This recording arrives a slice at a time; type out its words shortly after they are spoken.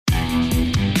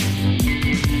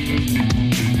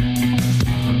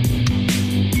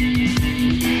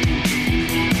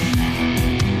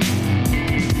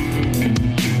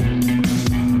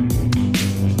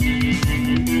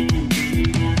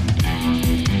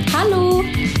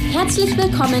Herzlich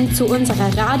willkommen zu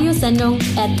unserer Radiosendung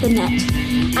At the Net.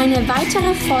 Eine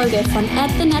weitere Folge von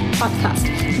At the Net Podcast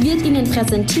wird Ihnen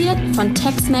präsentiert von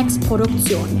Tex-Mex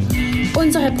Produktion.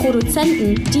 Unsere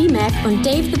Produzenten D-Mac und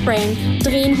Dave the Brain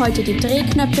drehen heute die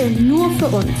Drehknöpfe nur für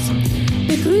uns.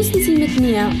 Begrüßen Sie mit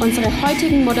mir unsere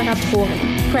heutigen Moderatoren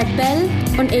Craig Bell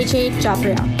und AJ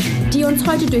Jabria, die uns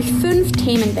heute durch 5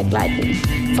 Themen begleiten.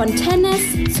 Von Tennis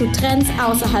zu Trends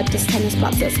außerhalb des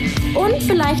Tennisplatzes. Und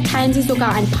vielleicht teilen Sie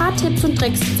sogar ein paar Tipps und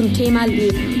Tricks zum Thema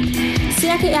Leben.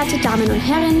 Sehr geehrte Damen und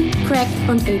Herren, Craig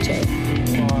und AJ.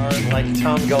 You are like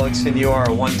Tom Gullickson, you are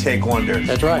a one-take wonder.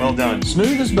 That's right. Well done.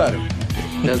 Smooth is butter,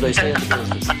 as they say in the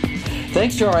business.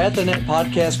 Thanks to our At the Net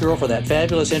podcast girl for that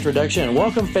fabulous introduction, and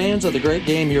welcome fans of the great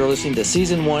game. You're listening to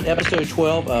Season 1, Episode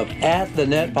 12 of At the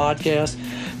Net podcast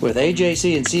with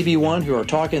AJC and CB1, who are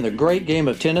talking the great game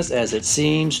of tennis as it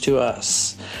seems to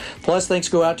us. Plus, thanks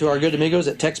go out to our good amigos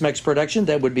at Tex-Mex Production.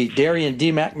 That would be Darian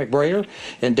D. Mac McBrayer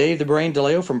and Dave the Brain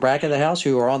DeLeo from Back of the House,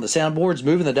 who are on the soundboards,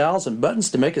 moving the dials and buttons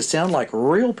to make us sound like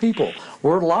real people.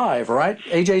 We're live, right,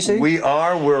 AJC? We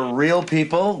are. We're real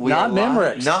people. Not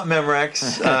Memorex. Not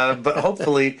Memorex, but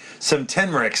hopefully some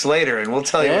Tenrex later, and we'll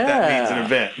tell you what that means in a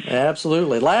bit.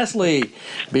 Absolutely. Lastly,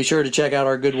 be sure to check out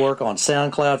our good work on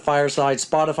SoundCloud, Fireside,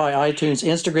 Spotify, iTunes,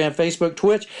 Instagram, Facebook,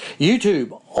 Twitch,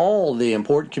 YouTube, all the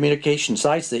important communication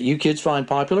sites that you kids find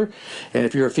popular. And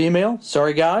if you're a female,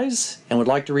 sorry guys, and would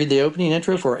like to read the opening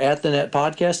intro for At the Net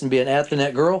podcast and be an At the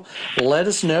Net girl, let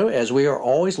us know, as we are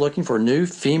always looking for new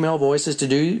female voices to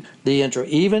do the intro,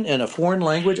 even in a foreign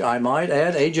language, I might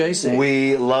add, AJC.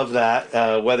 We love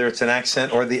that, whether it's an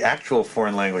accent or the actual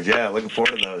foreign language. Yeah, looking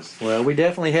forward to those. Well, we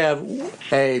definitely have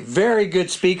a very good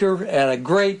speaker and a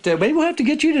great, maybe we'll have to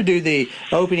get you to do the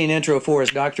opening intro for us,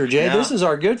 Dr. J. Yeah. This is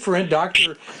our good friend,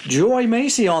 Dr. Joy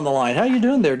Macy on the line. How you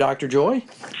doing there, Dr. Joy?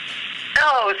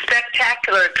 Oh,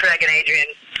 spectacular, Craig and Adrian.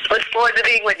 Look forward to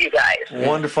being with you guys.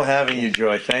 Wonderful having you,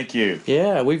 Joy. Thank you.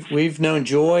 Yeah, we've known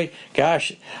Joy.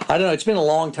 Gosh, I don't know. It's been a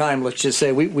long time. Let's just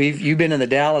say you've been in the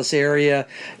Dallas area,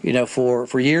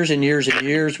 for years and years and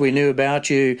years. We knew about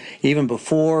you even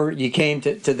before you came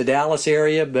to the Dallas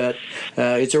area. But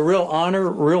it's a real honor,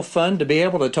 real fun to be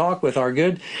able to talk with our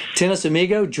good tennis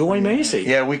amigo, Joy Macy.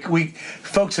 Yeah, we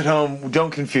folks at home,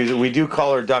 don't confuse it. We do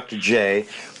call her Dr. J.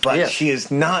 But yes, she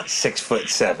is not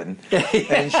 6'7",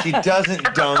 and she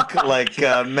doesn't dunk like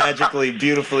magically,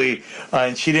 beautifully,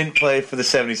 and she didn't play for the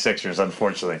 76ers,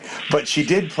 unfortunately. But she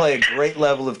did play a great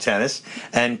level of tennis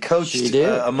and coached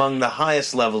among the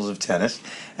highest levels of tennis.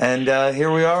 And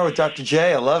here we are with Dr.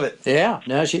 J. I love it. Yeah,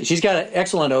 no, she's got an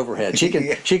excellent overhead. She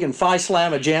can fly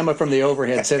slam a jamma from the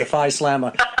overhead instead of fly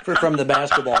slam from the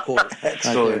basketball court.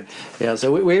 Excellent. Yeah,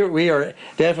 so we are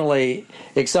definitely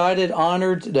excited,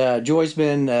 honored. Joy's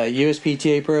been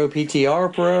USPTA Pro,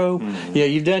 PTR Pro. Mm-hmm.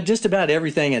 You've done just about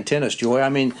everything in tennis, Joy. I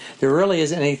mean, there really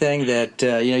isn't anything that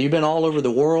you've been all over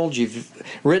the world. You've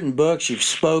written books. You've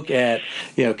spoke at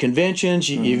conventions.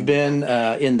 You've been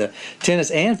in the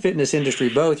tennis and fitness industry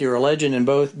both. You're a legend in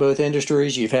both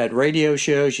industries. You've had radio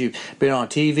shows. You've been on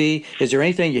TV. Is there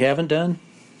anything you haven't done?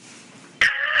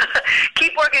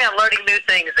 Keep working on learning new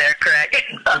things there, Craig.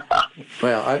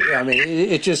 Well, I mean,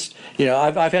 it just,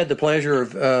 I've had the pleasure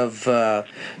of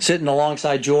sitting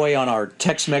alongside Joy on our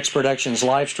Tex-Mex Productions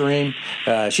live stream.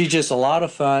 She's just a lot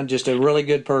of fun, just a really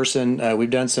good person. We've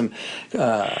done some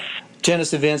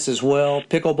tennis events as well.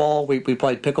 Pickleball, we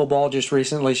played pickleball just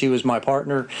recently. She was my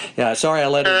partner. Yeah, sorry I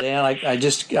let her down. I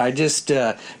just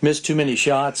missed too many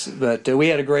shots, but we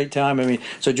had a great time. I mean,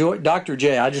 so Joy, Dr.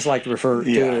 J, I just like to refer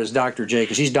to her as Dr. J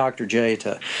because she's Dr. J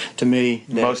to me.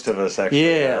 Most of us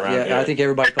actually. Yeah. I think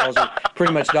everybody calls her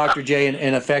pretty much Dr. J in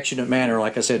an affectionate manner.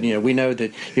 Like I said, we know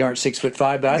that you aren't 6'5",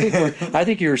 but I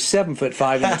think you're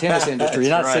 7'5" in the tennis industry.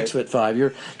 You're not right. 6'5".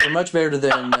 You're much better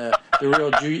than the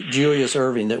real Julius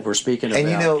Erving that we're speaking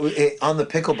about. And on the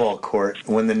pickleball court,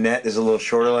 when the net is a little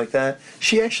shorter like that,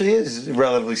 she actually is,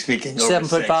 relatively speaking, over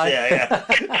 7'5". Yeah.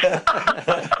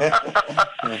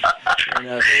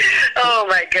 Oh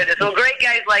my goodness! Well, great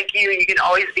guys like you can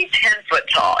always be 10 foot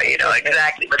tall.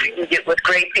 Exactly. But you can get with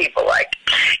great people like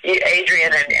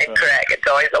Adrian and Craig. It's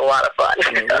always a lot of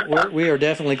fun. We are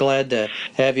definitely glad to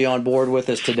have you on board with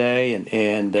us today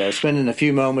and spending a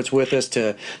few moments with us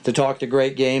to talk the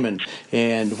great game. And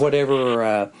and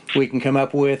whatever we can come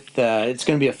up with. It's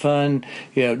going to be a fun,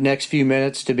 next few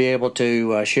minutes to be able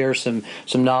to share some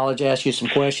knowledge, ask you some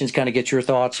questions, kind of get your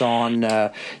thoughts on,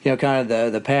 kind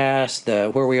of the past,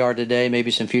 where we are today,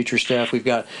 maybe some future stuff. We've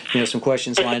got, some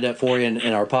questions lined up for you,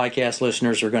 and our podcast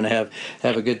listeners are going to have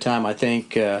a good time, I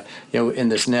think, in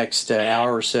this next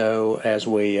hour or so as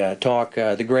we talk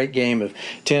the great game of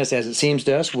tennis as it seems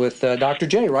to us with Dr.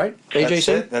 J, right?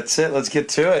 AJ? That's it. Let's get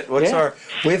to it. We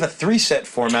have a 3-set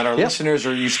format. Our listeners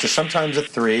are used to sometimes a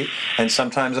 3 and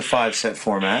sometimes a 5-set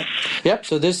format. Yep.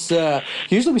 So this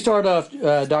usually we start off,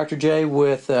 Dr. J,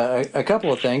 with a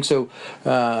couple of things. So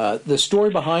the story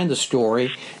behind the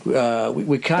story,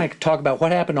 we kind of talk about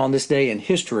what happened on this day in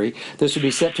history. This would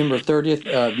be September 30th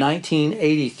of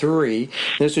 1983.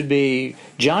 This would be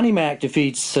Johnny Mac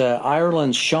defeats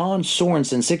Ireland's Sean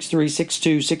Sorensen 6-3,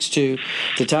 6-2, 6-2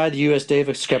 to tie the U.S.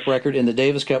 Davis Cup record in the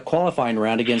Davis Cup qualifying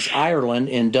round against Ireland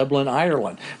in Dublin,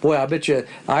 Ireland. Boy, I bet you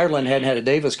Ireland hadn't had a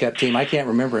Davis Cup team, I can't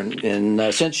remember,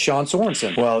 since Sean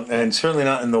Sorensen. Well, and certainly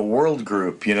not in the world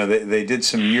group. They did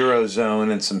some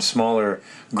Eurozone and some smaller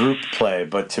group play,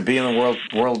 but to be in the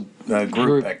world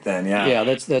group back then,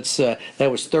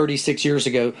 that was 36 years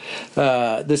ago.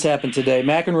 This happened today.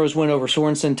 McEnroe's win over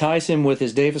Sorensen ties him with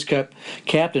his Davis Cup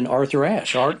captain Arthur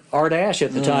Ashe. Art Ashe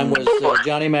at the time was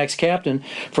Johnny Mac's captain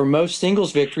for most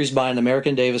singles victories by an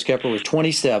American Davis Cupper with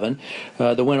 27.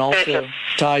 The win also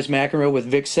ties McEnroe with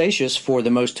Vic Seixas for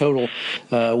the most total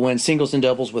wins singles and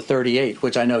doubles with 38,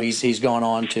 which I know he's gone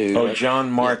on to.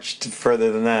 John marched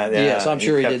further than that. Yeah, yes, I'm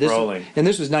sure he did. Rolling. And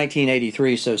this was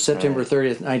 1983, so September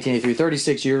 30th, 1983,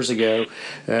 36 years ago.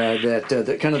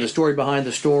 That kind of the story behind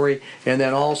the story, and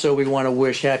then also we want to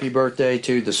wish happy birthday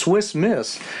to the Swiss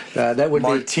Miss. That would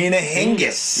Martina be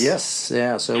Hingis. Yes,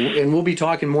 yeah. So, and we'll be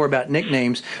talking more about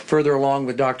nicknames further along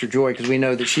with Dr. Joy, because we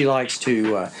know that she likes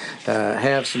to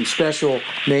have some special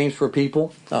names for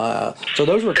people. So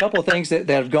those were a couple of things that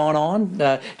have gone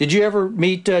on. Did you ever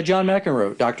meet John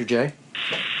McEnroe, Dr. J?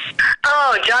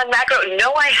 Oh, John McEnroe.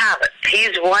 No, I haven't.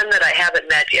 He's one that I haven't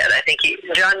met yet. I think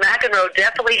John McEnroe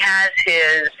definitely has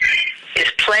his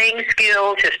playing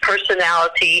skills, his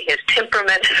personality, his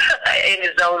temperament in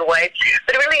his own way.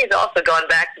 But really he's also gone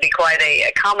back to be quite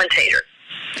a commentator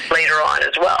later on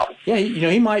as well. Yeah,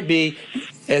 he might be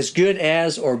as good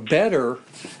as or better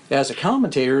as a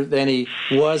commentator than he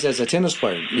was as a tennis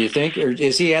player, do you think? Or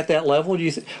is he at that level, do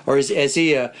you or is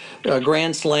he a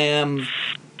Grand Slam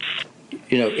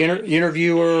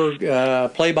interviewer,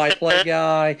 play-by-play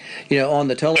guy, on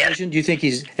the television? Do you think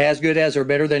he's as good as or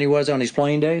better than he was on his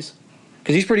playing days?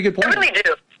 Because he's a pretty good player. I really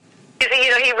do.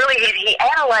 He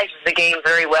analyzes the game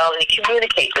very well, and he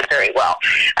communicates it very well.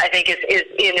 I think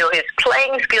his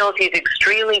playing skills, he's an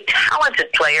extremely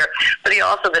talented player, but he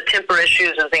also the temper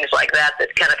issues and things like that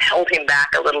kind of held him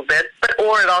back a little bit,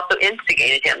 or it also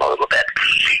instigated him a little bit.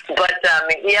 But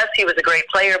yes, he was a great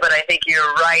player, but I think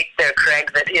you're right there,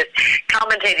 Craig, that his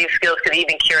commentating skills could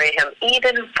even carry him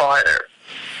even farther.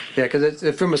 Yeah, because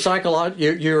from a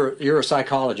you're a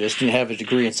psychologist and you have a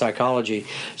degree in psychology.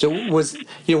 So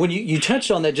when you touched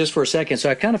on that just for a second, so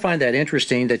I kind of find that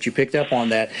interesting that you picked up on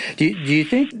that. Do you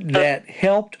think that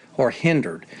helped or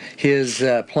hindered his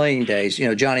playing days?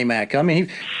 Johnny Mac. I mean,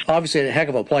 he obviously a heck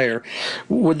of a player.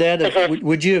 Would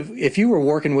you have, if you were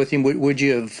working with him, would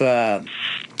you have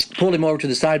pulled him over to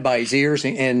the side by his ears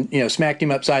and smacked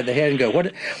him upside the head and go,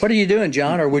 what are you doing,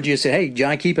 John? Or would you say, hey,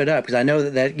 John, keep it up, because I know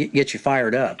that gets you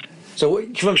fired up? So a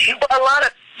lot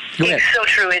of it's so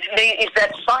true. It's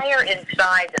that fire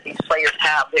inside that these players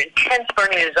have. Their intense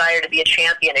burning desire to be a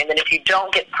champion, and then if you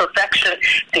don't get perfection,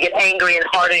 to get angry and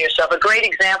hard on yourself. A great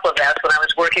example of that is when I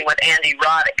was working with Andy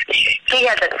Roddick. He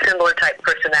had that similar type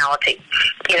personality.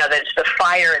 That's the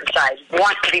fire inside.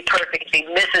 Wants to be perfect. If he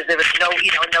misses, there was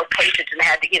no patience, and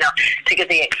had to get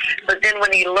the. But then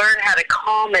when he learned how to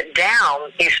calm it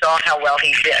down, he saw how well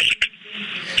he did.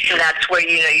 And that's where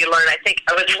you learn. I think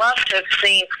I would love to have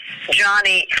seen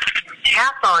Johnny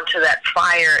tap onto that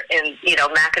fire, and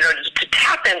McEnroe to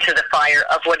tap into the fire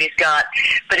of what he's got.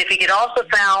 But if he could also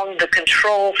found the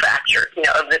control factor,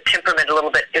 of the temperament a little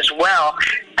bit as well,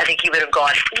 I think he would have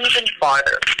gone even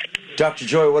farther. Dr.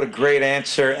 Joy, what a great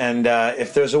answer. And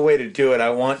if there's a way to do it, I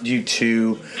want you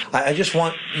to, I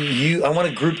want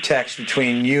a group text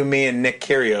between you, me, and Nick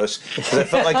Kyrgios, because I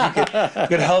felt like you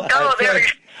could help.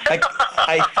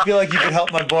 I feel like you could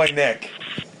help my boy Nick.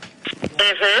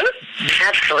 Mm-hmm.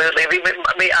 Absolutely. We'd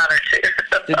be honored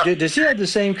to. Does he have the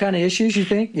same kind of issues, you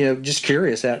think? Just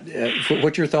curious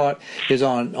what your thought is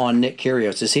on Nick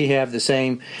Kyrgios. Does he have the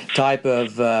same type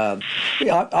of,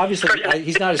 obviously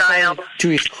he's not as to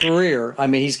his career. I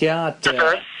mean, he's got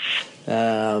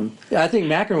I think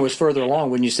Macron was further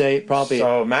along. Wouldn't you say? Probably.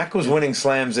 So Mac was winning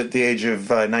slams at the age of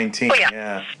 19. Oh,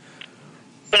 yeah.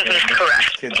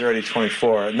 Correct. Kid's already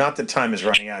 24. Not that time is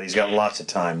running out. He's got lots of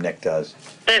time. Nick does.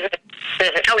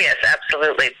 Oh, yes,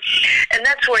 absolutely. And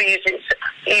that's where you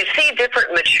see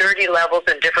different maturity levels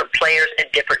in different players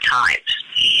at different times.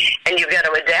 And you've got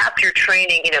to adapt your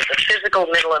training, the physical,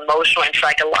 mental, emotional, and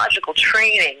psychological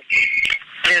training.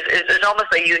 There's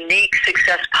almost a unique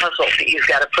success puzzle that you've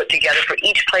got to put together for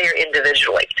each player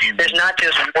individually. There's not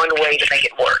just one way to make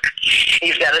it work.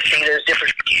 You've got to see there's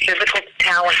different physical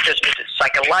talents, there's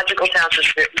psychological talents,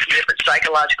 there's different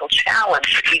psychological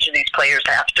challenge that each of these players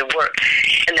have to work.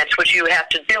 And that's what you have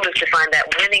to do, is to find that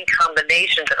winning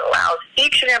combination that allows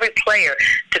each and every player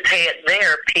to play at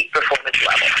their peak performance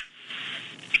level.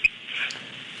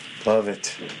 Love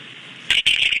it.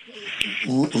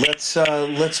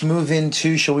 Let's move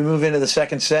into. Shall we move into the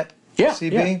second set? Yeah,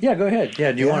 CB? yeah. Go ahead.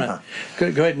 Yeah. Do you want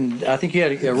to go ahead and? I think you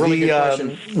had a really good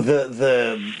question.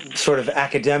 The sort of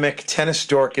academic tennis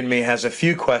dork in me has a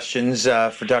few questions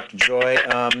for Dr. Joy.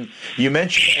 You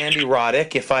mentioned Andy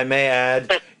Roddick. If I may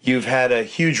add, you've had a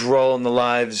huge role in the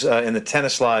lives, in the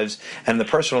tennis lives, and the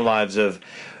personal lives of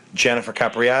Jennifer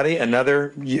Capriati,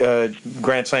 another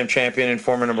Grand Slam champion and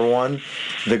former number one.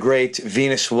 The great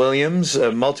Venus Williams, a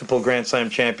multiple Grand Slam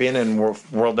champion and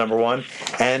world number one.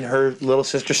 And her little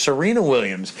sister Serena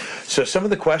Williams. So some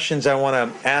of the questions I want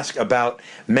to ask about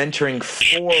mentoring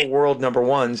 4 world number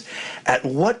ones. At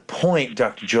what point,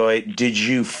 Dr. Joy, did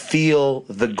you feel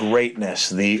the greatness,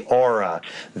 the aura,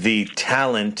 the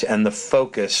talent, and the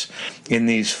focus in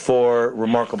these 4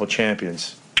 remarkable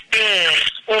champions?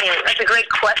 That's a great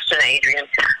question, Adrian.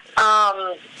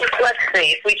 Let's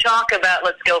see. If we talk about,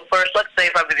 let's go first. Let's say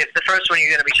probably the first one you're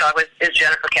going to be talking with is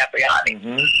Jennifer Capriati.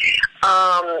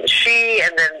 Mm-hmm. She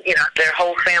and then their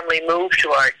whole family moved to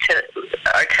our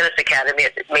tennis academy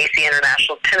at the Macy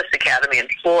International Tennis Academy in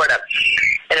Florida,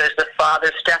 and it was the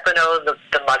father Stefano,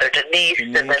 the mother Denise,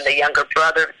 and then the younger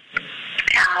brother.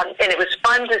 And it was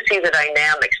fun to see the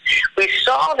dynamics. We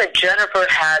saw that Jennifer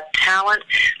had talent,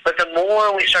 but the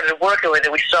more we started working with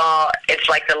it, we saw it's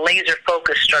like the laser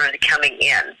focus started coming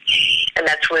in. And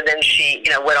that's when then she,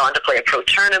 went on to play a pro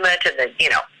tournament, and then,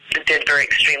 did very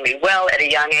extremely well at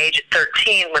a young age at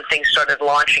 13 when things started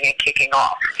launching and kicking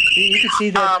off. You could see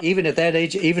that even at that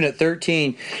age, even at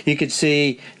 13, you could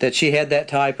see that she had that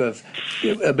type of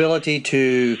ability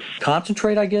to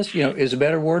concentrate, I guess, is a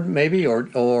better word maybe,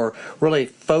 or really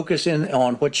focus in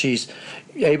on what she's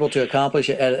able to accomplish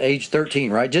at age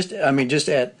 13, right? Just at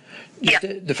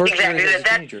the first year as a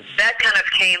teenager. That kind of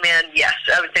came in, yes.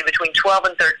 I would say between 12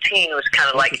 and 13 was kind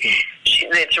of like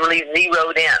it's really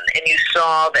zeroed in, and you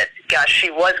saw that, gosh,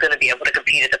 she was going to be able to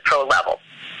compete at the pro level.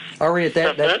 Already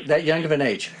at that young of an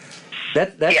age.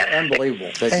 That's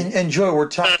unbelievable. And Joy, we're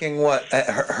talking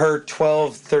her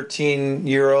 12,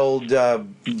 13-year-old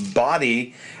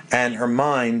body and her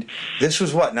mind. This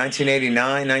was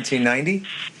 1989, 1990?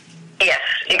 Yes,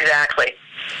 exactly.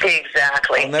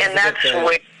 And that's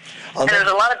where... And there's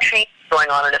a lot of change going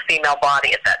on in a female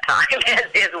body at that time,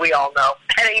 as we all know,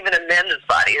 and even a men's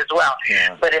body as well.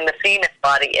 Yeah. But in the female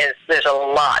body, there's a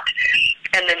lot.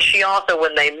 And then she also,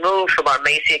 when they moved from our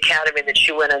Macy Academy, then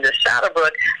she went into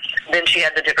Saddlebrook, then she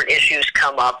had the different issues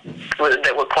come up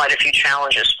that were quite a few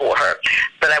challenges for her.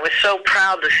 But I was so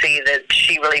proud to see that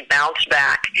she really bounced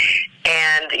back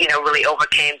and, really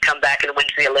overcame, come back and went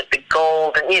to the Olympic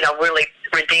gold and, really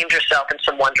redeemed herself in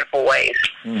some wonderful ways.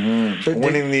 Mm-hmm. So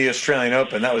winning the Australian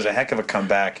Open, that was a heck of a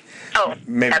comeback. Oh,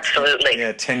 maybe,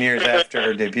 absolutely. 10 years after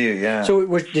her debut, yeah. So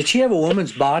did she have a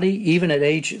woman's body even at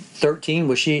age 13?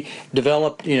 Was she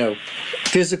developed,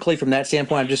 physically from that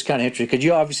standpoint? I'm just kind of interested, because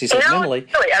you obviously said mentally.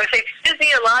 No, really. I would say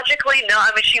physiologically, no.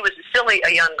 I mean, she was still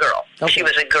a young girl. Okay. She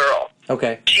was a girl.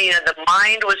 Okay. She, the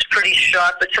mind was pretty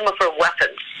sharp, but some of her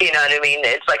weapons, you know what I mean?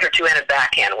 It's like her two-handed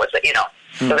backhand was,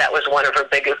 so that was one of her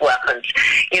biggest weapons.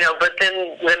 But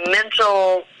then the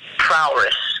mental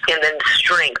prowess and then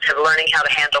strength and learning how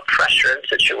to handle pressure in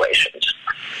situations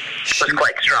was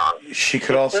quite strong. She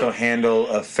could also handle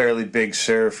a fairly big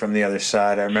serve from the other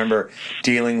side. I remember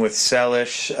dealing with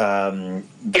Selish,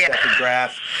 Steffi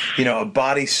Graf, a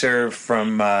body serve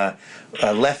from a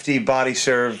lefty body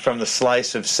serve from the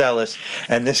slice of Selish,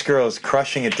 and this girl is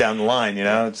crushing it down the line.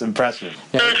 It's impressive.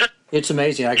 Yeah. It's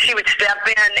amazing. She would step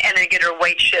in and then get her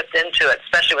weight shift into it,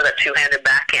 especially with a two-handed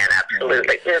backhand.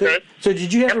 Absolutely. So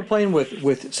did you ever play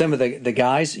with some of the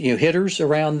guys, hitters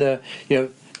around the,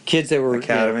 kids that were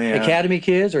academy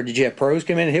kids, or did you have pros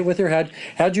come in and hit with her?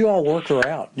 How'd you all work her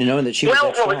out, knowing that she was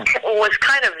that strong? What was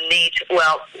kind of neat, a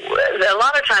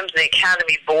lot of times the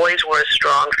academy boys were a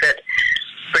strong fit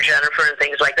for Jennifer and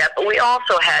things like that. we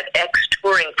also had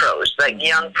ex-touring pros, like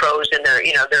young pros in their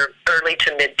early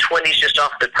to mid-20s, just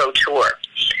off the pro tour,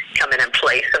 come in and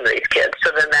play some of these kids.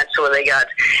 So then that's where they got,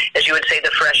 as you would say,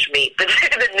 the fresh meat,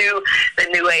 the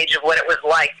new age of what it was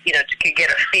like, to get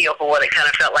a feel for what it kind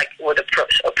of felt like with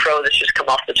a pro that's just come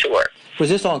off the tour. Was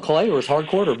this on clay or was hard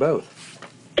court or both?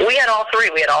 We had all three.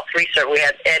 We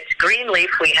had at Greenleaf,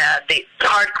 we had the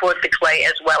hard court, the clay,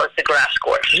 as well as the grass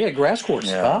courts. Yeah, grass courts.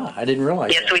 Yeah. Ah, I didn't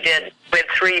realize Yes, that. we did. We had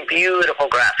 3 beautiful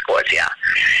grass courts,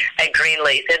 at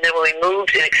Greenleaf. And then when we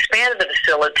moved and expanded the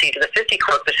facility to the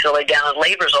 50-court facility down at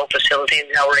Labor's old facility in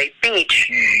Delray Beach,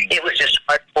 it was just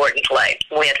hard court and clay.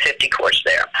 We had 50 courts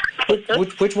there.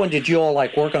 Which one did you all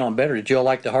like working on better? Did you all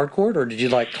like the hard court, or did you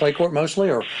like clay court mostly,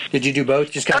 or did you do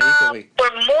both just kind of equally?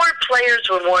 Players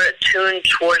were more attuned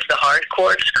towards the hard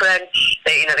courts, Craig.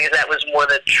 Because that was more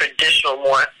the traditional,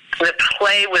 more the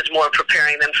clay was more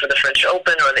preparing them for the French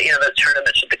Open or the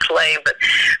tournaments of the clay. But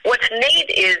what's neat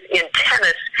is in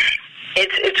tennis,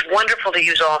 it's wonderful to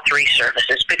use all 3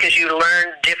 surfaces because you learn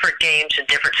different games and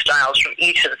different styles from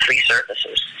each of the 3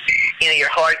 surfaces. Your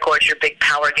hard court, your big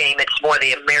power game, it's more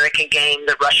the American game,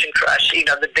 the Russian crush,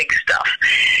 the big stuff.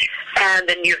 And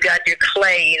then you've got your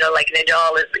clay, like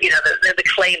Nadal is, the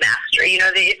clay master.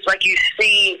 It's like you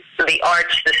see the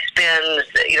arch, the spins,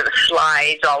 the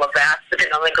slides, all of that. But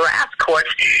then on the grass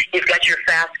courts, you've got your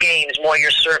fast games, more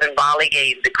your serve and volley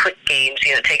games, the quick games,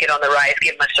 take it on the rise,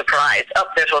 give them a surprise. Oh,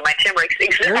 there's one of my Timbreaks.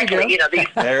 Exactly. There you go.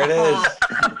 There it is.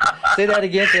 Say that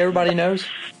again so everybody knows.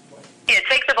 Yeah,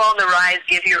 take the ball on the rise,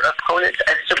 give your opponents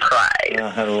a surprise. Oh,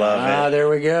 I love it. Ah, there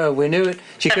we go. We knew it.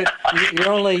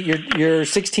 You're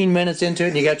 16 minutes into it,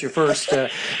 and you got your first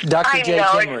Dr. J.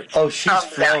 Kimrick. Oh, she's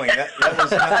flowing.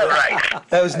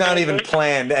 That was not even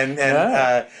planned. And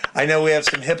I know we have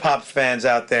some hip hop fans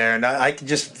out there, and I could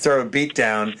just throw a beat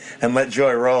down and let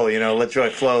Joy roll. Let Joy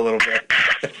flow a little bit.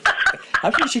 I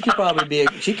think she could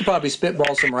probably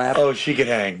spitball some rap. Oh, she could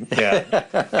hang. Yeah. Can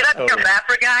I be a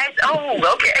rapper, guys?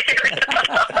 Oh, okay.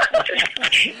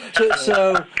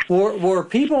 So were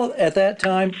people at that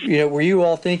time, were you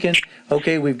all thinking,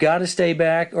 okay, we've got to stay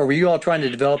back, or were you all trying to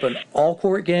develop an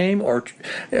all-court game? Or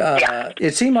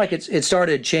it seemed like it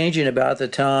started changing about the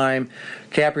time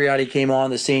Capriati came on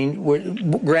the scene.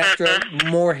 Grassstrap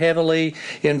more heavily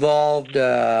involved,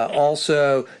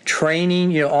 also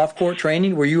training, off-court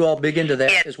training. Were you all big into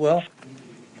that as well?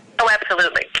 Oh,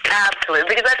 absolutely.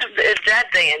 Because that's that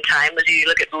day and time. As you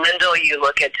look at Lindell, you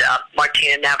look at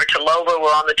Martina Navratilova, we're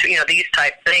on these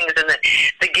type things. And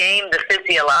the game, the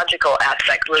physiological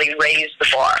aspect really raised the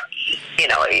bar.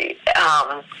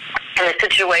 In the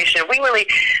situation, we really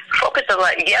focused on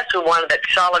that. Yes, we wanted that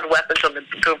solid weapons on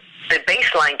the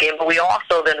baseline game, but we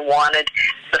also then wanted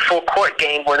the full court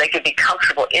game where they could be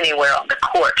comfortable anywhere on the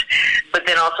court. But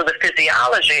then also the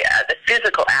physiology, the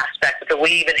physical aspect. That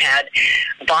we even had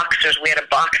boxers. We had a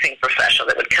boxing professional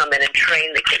that would come in and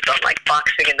train the kids on like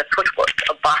boxing and the footwork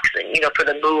of boxing, for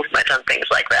the movement and things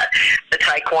like that. The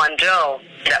Taekwondo,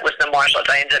 that was the martial arts.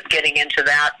 I ended up getting into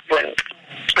that when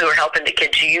we were helping the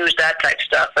kids use that type of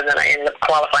stuff, and then I ended up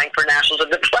qualifying for nationals of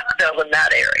the black belt in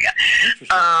that area.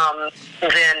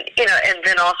 And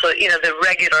then also,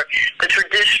 the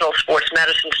traditional sports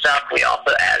medicine stuff. We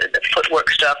also added the footwork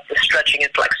stuff, the stretching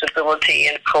and flexibility,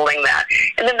 and pulling that,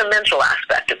 and then the mental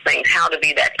aspect of things. How to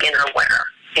be that inner winner.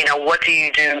 What do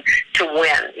you do to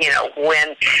win?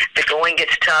 When the going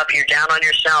gets tough, you're down on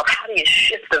yourself. How do you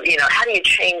shift how do you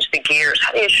change the gears?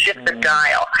 How do you shift the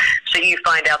dial so you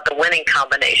find out the winning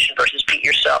combination versus beat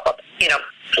yourself up?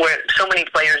 Where so many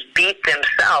players beat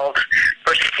themselves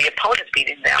versus the opponents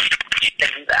beating them. They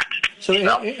do that. So,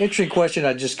 interesting question.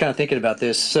 I just kind of thinking about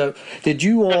this. So, did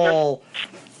you all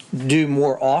do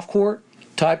more off-court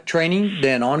type training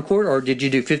than on-court, or did you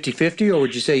do 50-50, or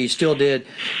would you say you still did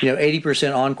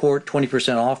 80% on-court,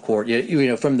 20% off-court,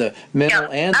 from the mental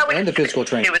and the physical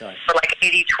training it was side? Like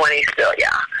 80-20 still,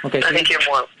 yeah. Okay, I think you're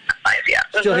more yeah.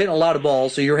 Still hitting a lot of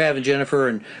balls, so you're having Jennifer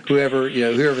and whoever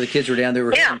the kids were down there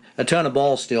were hitting a ton of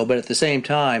balls still, but at the same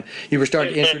time, you were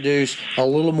starting to introduce a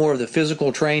little more of the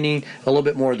physical training, a little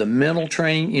bit more of the mental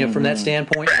training, from that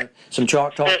standpoint, some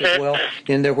chalk talk as well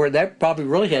in there, where that probably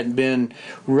really hadn't been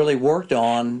really worked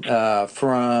on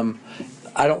from.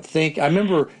 I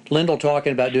remember Lindell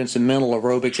talking about doing some mental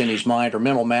aerobics in his mind or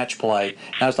mental match play.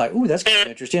 And I was like, ooh, that's kind of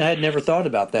interesting. I had never thought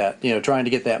about that, trying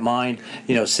to get that mind,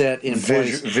 set in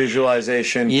place.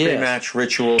 Visualization, pre-match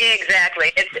rituals.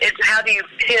 Exactly. It's how do you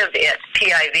pivot,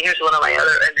 PIV. Here's one of my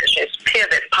other initiatives.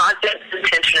 Pivot, positive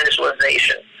intention and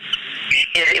visualization.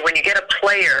 When you get a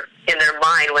player in their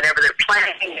mind, whenever they're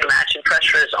playing the match and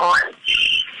pressure is on,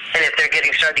 And if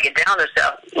they're starting to get down to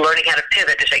stuff, learning how to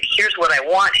pivot to say, here's what I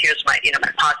want, here's my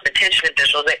my positive intention and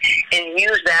visualization, and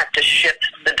use that to shift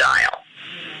the dial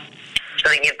so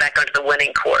they can get back onto the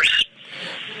winning course.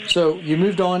 So you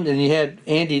moved on, and you had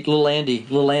little Andy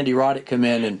Roddick come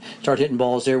in and start hitting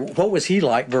balls there. What was he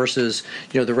like versus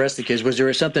the rest of the kids? Was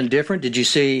there something different? Did you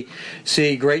see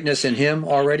greatness in him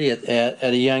already at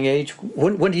a young age?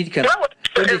 When did he come? Well,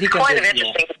 it was quite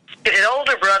interesting. His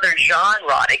older brother, John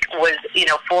Roddick, was,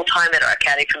 full-time at our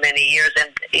academy for many years, and,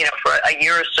 for a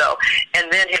year or so.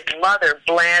 And then his mother,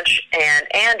 Blanche, and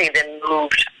Andy then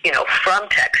moved, from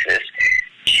Texas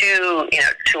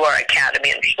to our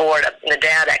academy in Florida. And the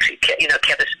dad actually, kept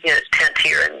his tent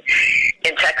here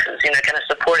in Texas, kind of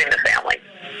supporting the family.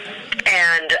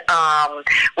 And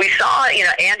we saw,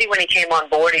 Andy, when he came on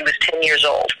board, he was 10 years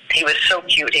old. He was so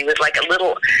cute. He was like a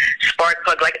little spark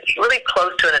plug, like really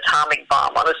close to an atomic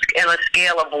bomb. On a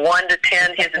scale of 1 to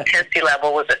 10, his intensity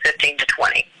level was a 15 to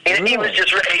 20. He was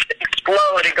just ready to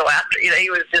explode and go after. He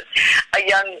was just a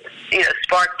young,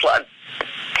 spark plug.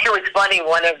 It was funny,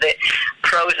 one of the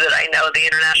pros that I know, the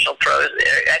international pros,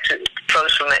 actually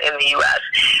pros from in the U.S.,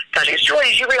 so he goes, Joy,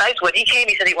 did you realize when he came,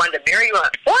 he said he wanted to marry you? I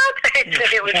went, what?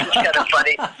 It was just kind of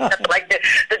funny. Like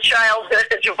the childhood,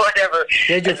 whatever.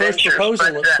 You had your first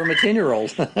proposal from a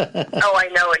 10-year-old. Oh, I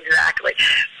know, exactly.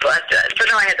 But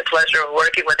no, I had the pleasure of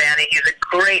working with Andy. He's a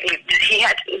great, he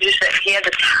had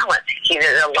the talent. He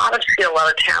had a lot of skill, a lot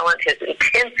of talent. His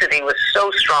intensity was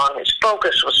so strong. His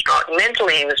focus was strong.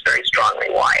 Mentally, he was very strongly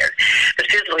wired. But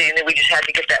physically, we just had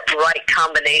to get that right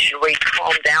combination where you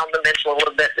calm down the mental a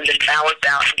little bit and then balance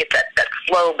out and get that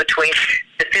flow between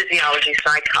the physiology,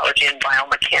 psychology, and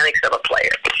biomechanics of a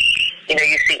player.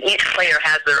 You see each player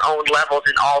has their own levels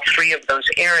in all three of those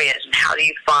areas, and how do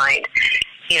you find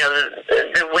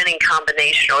the winning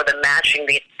combination or the matching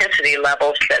the intensity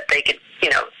levels that they could,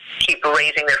 keep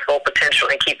raising their full potential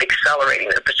and keep accelerating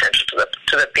their potential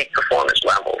to the peak performance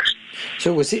levels.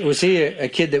 So was he a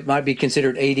kid that might be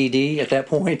considered ADD at that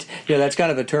point? That's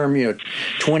kind of a term,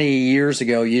 20 years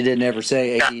ago you didn't ever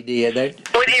say ADD.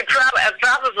 Well,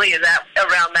 probably that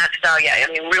around that style, yeah.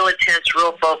 Real intense,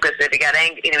 real focused. If he got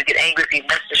angry, he'd get angry if he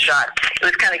missed a shot. It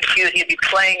was kind of cute. He'd be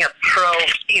playing a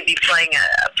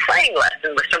playing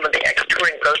lesson with some of the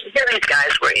ex-touring pros. Here these guys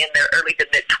were in their early to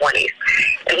mid-20s,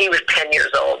 and he was 10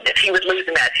 years old. If he would lose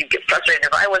a match, he'd get frustrated.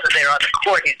 If I wasn't there on the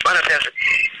court, he'd run up there.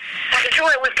 I said, Joy,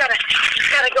 we've got to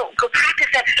go practice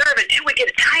that serve until we get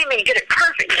it timing and get it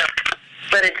perfect.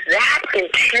 But it's that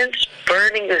intense,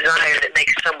 burning desire that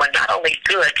makes someone not only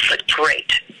good, but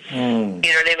great. You know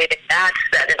what I mean? That's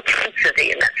that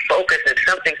intensity and that focus. If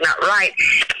something's not right,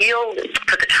 he'll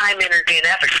put the time, energy, and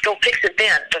effort. He'll fix it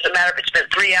then. Doesn't matter if it's been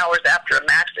 3 hours after a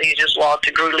match that he just lost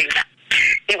a grueling match.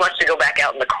 He wants to go back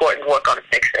out in the court and work on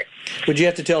fixing. Would you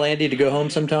have to tell Andy to go home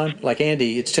sometime? Like,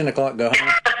 Andy, it's 10 o'clock, go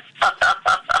home.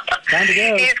 Time to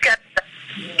go.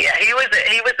 He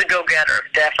was a go-getter,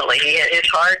 definitely. His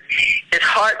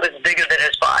heart was bigger than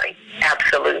his body,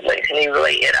 absolutely. And he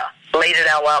really, laid it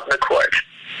all out in the court.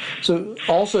 So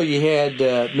also you had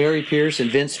Mary Pierce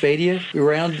and Vince Spadia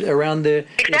around the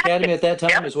academy at that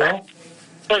time as well?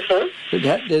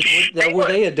 Mm-hmm. Were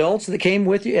they adults that came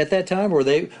with you at that time, or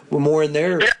they were more in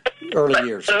their early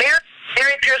years?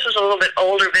 Mary Pierce was a little bit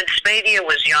older. Vince Spadia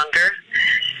was younger.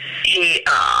 He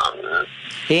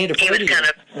ain't afraid of you.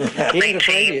 He ain't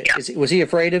afraid of you. Yeah. Was he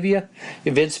afraid of you?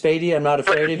 Vince Spadia, I'm not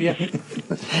afraid of you?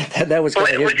 that was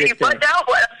kind of his big thing. I'm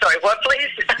sorry, what, please?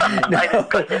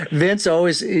 No, Vince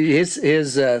always, his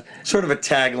sort of a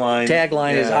tagline.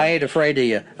 Tagline is, I ain't afraid of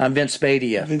you. I'm Vince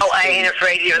Spadia. I ain't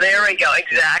afraid of you. There we go,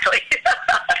 exactly.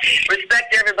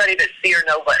 Respect everybody, but fear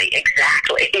nobody.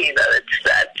 Exactly. He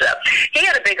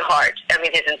had a big heart.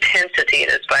 His intensity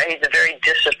and his fire. He's a very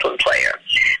disciplined player.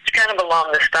 It's kind of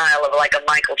along the style of like a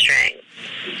Michael Chang.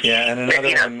 Yeah, and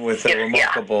another one with a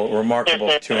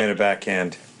remarkable two-handed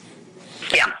backhand.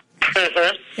 Yeah.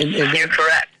 Mm-hmm. And you're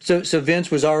correct. So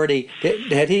Vince was already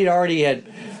had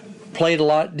played a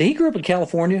lot. Did he grow up in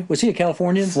California? Was he a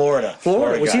Californian? Florida.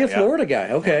 Was guy, he a Florida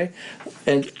guy? Okay.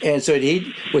 And so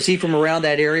was he from around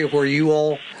that area where you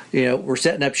all were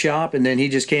setting up shop, and then he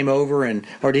just came over,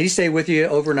 or did he stay with you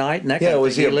overnight? And that kind of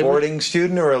was he a boarding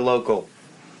student or a local?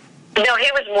 No,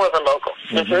 he was more of a local.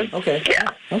 Mm-hmm. Okay. Yeah.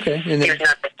 Okay. And then he was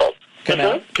not local. Come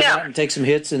out and take some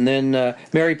hits, and then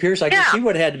Mary Pierce. I guess she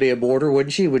would have had to be a boarder,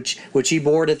 wouldn't she? Would she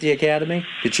board at the academy?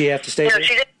 Did she have to stay? No, there?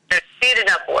 she didn't. She did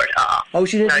not board. Oh,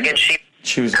 she didn't. No, again, she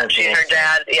was. She and her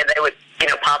dad. Yeah, they would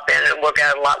pop in and work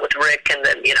out a lot with Rick, and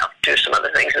then do some other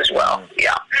things as well.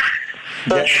 Yeah.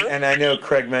 Yeah, and I know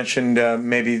Craig mentioned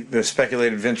maybe the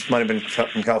speculated Vince might have been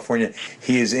from California.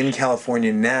 He is in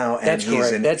California now, and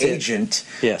he's an agent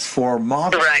for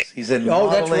models. Right. He's a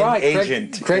modeling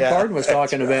agent. Craig Barton was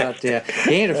talking about. He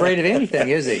ain't afraid of anything,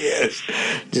 is he?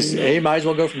 Yes. He might as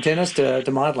well go from tennis to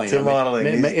modeling.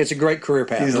 Modeling. It's a great career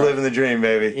path. He's living the dream,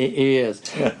 baby. He is.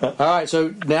 All right,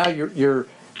 so now your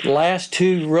last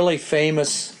two really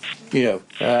famous,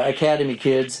 Academy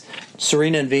kids,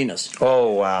 Serena and Venus.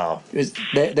 Oh wow!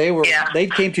 They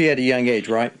came to you at a young age,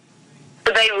 right?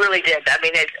 They really did. I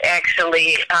mean, it's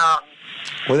actually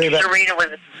Serena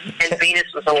was and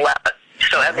Venus was 11.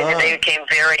 So I mean, they became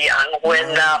very young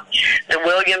when the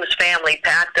Williams family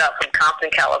packed up from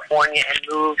Compton, California, and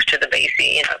moved to the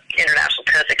Basie, International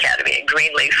Tennis Academy in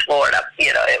Greenleaf, Florida.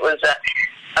 It was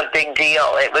a big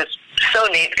deal. It was so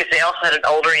neat because they also had an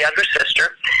older, younger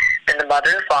sister, and the mother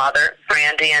and father,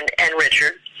 Brandy and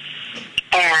Richard.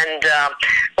 And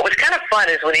what was kind of fun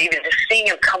is when even just seeing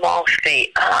him come off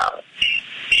the, off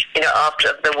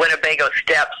the Winnebago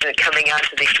steps and coming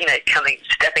onto the,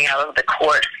 stepping out of the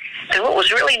court. And what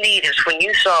was really neat is when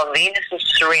you saw Venus and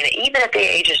Serena, even at the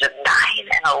ages of 9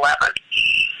 and 11,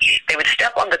 they would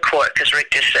step on the court, because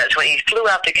Rick just says, when he flew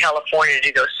out to California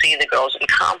to go see the girls in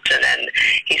Compton, and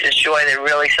he says, Joy, they're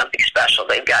really something special.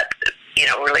 They've got,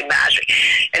 really magic.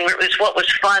 And what was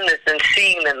fun is then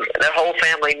seeing them, their whole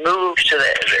family move to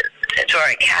our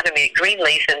academy at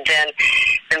Greenleaf, and then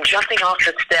them jumping off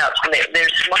the steps, and their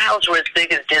smiles were as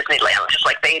big as Disneyland, just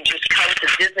like they had just come to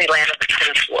Disneyland of the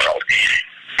tennis world.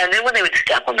 And then when they would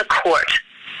step on the court,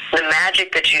 the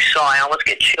magic that you saw, I almost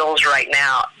get chills right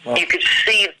now. Wow. You could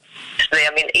see,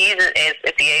 even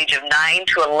at the age of 9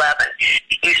 to 11,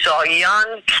 you saw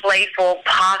young, playful,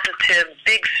 positive,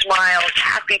 big smiles,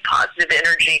 happy, positive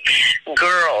energy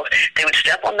girls. They would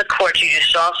step on the court. You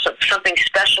just saw something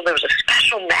special. There was a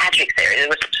special magic there. There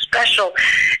was special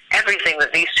everything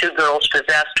that these two girls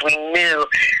possessed. We knew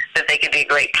that they could be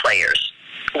great players.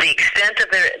 The extent of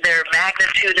their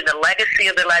magnitude and the legacy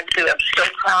of their legacy, I'm so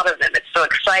proud of them. It's so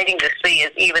exciting to see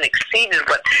has even exceeded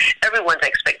what everyone's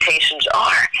expectations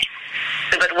are.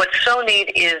 But what's so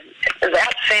neat is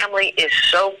that family is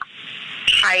so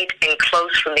tight and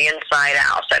close from the inside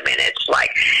out. I mean, it's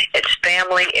like, it's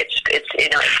family, it's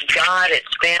God,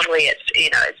 it's family, it's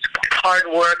hard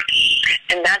work.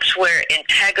 And that's where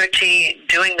integrity,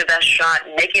 doing the best shot,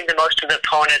 making the most of the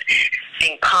opponent,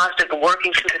 being positive,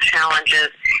 working through the challenges,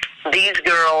 these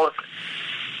girls,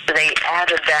 they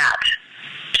added that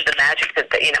to the magic that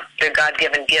their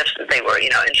God-given gifts that they were,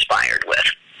 inspired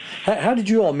with. How did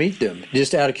you all meet them?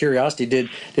 Just out of curiosity, did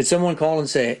someone call and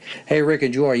say, "Hey, Rick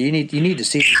and Joy, you need to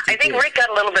see"? I think Rick got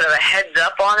a little bit of a heads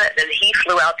up on it, and he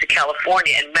flew out to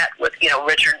California and met with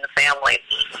Richard and the family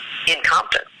in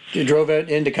Compton. You drove out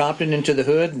into Compton, into the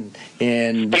hood,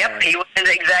 and yep, he was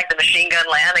into the machine gun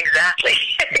land, exactly.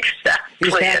 He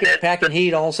was packing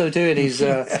heat also too in his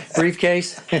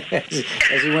briefcase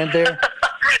as he went there.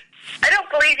 I don't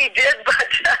believe he did, but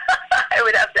I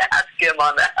would have to ask him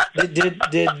on that.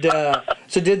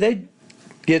 So did they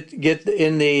get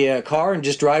in the car and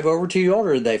just drive over to you all,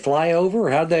 or did they fly over,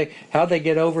 or how'd they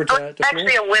get over to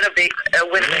actually Florida? a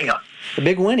Winnebago. A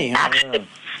big Winnie, huh? Actually,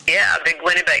 yeah, a big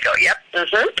Winnebago. Yep.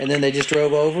 Mm-hmm. And then they just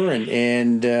drove over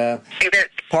and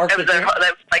parked.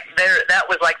 That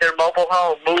was like their mobile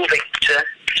home, moving to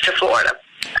Florida.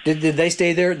 Did they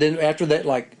stay there? Then after that,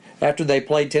 after they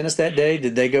played tennis that day,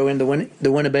 did they go into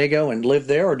the Winnebago and live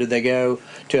there, or did they go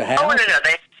to a house? Oh, no.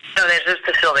 There's this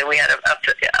facility. We had a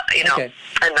facility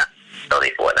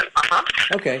for them.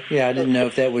 Okay. Yeah, I didn't know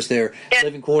if that was their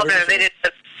living quarters. No, they didn't.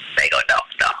 They go, no,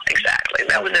 exactly.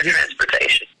 That was their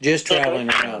transportation. Just traveling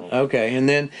around. Okay, and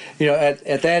then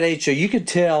at that age, so you could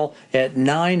tell at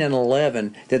 9 and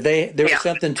 11 that there was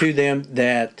something to them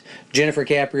that Jennifer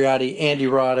Capriati, Andy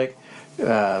Roddick,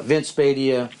 Vince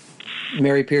Spadea,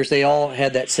 Mary Pierce, they all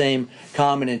had that same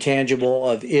common intangible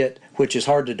of it, which is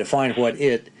hard to define what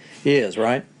it is,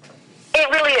 right? It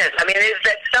really is. I mean,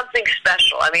 that's something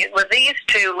special. I mean, with these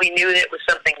two, we knew that it was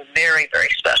something very, very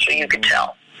special. You could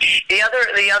tell. The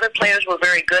other players were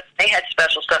very good. They had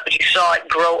special stuff, but you saw it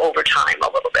grow over time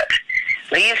a little bit.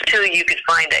 These two, you could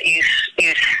find that you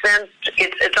sensed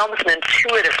it's almost an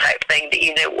intuitive type thing that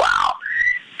you knew, wow,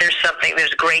 there's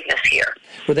greatness here.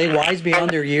 Were they wise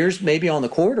beyond their years, maybe on the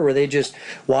court, or were they just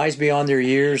wise beyond their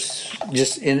years,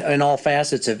 just in all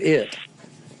facets of it?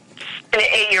 And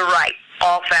you're right.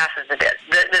 All facets of it.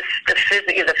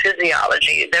 The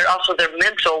physiology. They're also their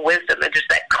mental wisdom and just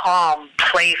that calm,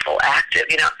 playful, active,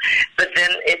 But then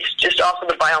it's just also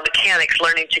the biomechanics,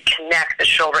 learning to connect the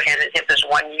shoulder, hand, and hip as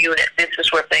one unit. This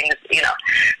is where things,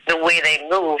 the way they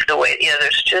move, the way,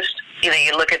 there's just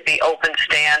you look at the open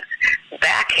stance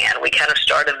backhand. We kind of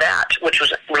started that, which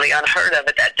was really unheard of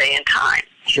at that day and time.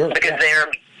 Sure. Because their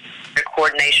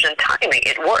coordination and timing,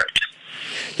 it worked.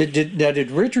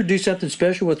 Did Richard do something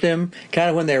special with them kind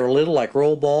of when they were little, like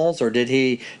roll balls, or did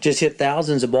he just hit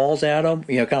thousands of balls at them,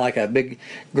 kind of like a big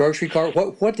grocery cart?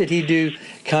 What did he do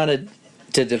kind of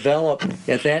to develop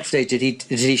at that stage? Did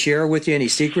he share with you any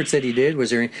secrets that he did? Was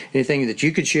there anything that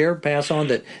you could share, pass on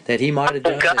that he might have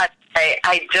done? Oh, God.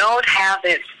 I don't have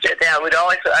it. I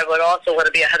would also want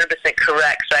to be 100%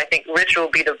 correct, so I think Richard will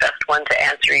be the best one to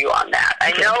answer you on that.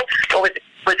 I know what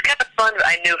was kind of fun,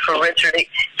 I knew for Richard,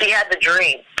 he had the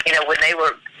dream, when they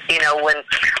were, when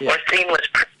Orsine was,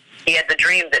 he had the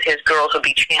dream that his girls would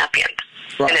be champions.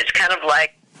 Right. And it's kind of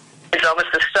like, it's almost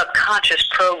the subconscious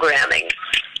programming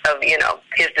of,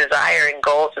 his desire and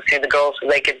goals to see the girls who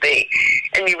they could be.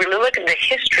 And you really look at the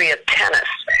history of tennis,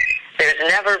 there's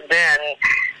never been,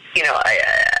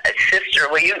 a sister.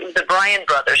 Well, the Bryan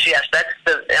brothers, yes, that's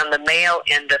on the male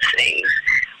end of things.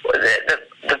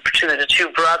 The two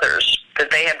brothers, that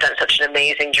they have done such an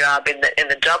amazing job in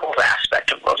the doubles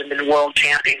aspect of world and been world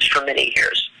champions for many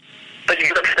years. But you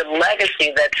look at the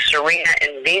legacy that Serena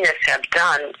and Venus have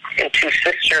done in two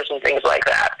sisters and things like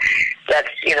that. That's,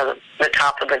 the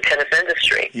top of the tennis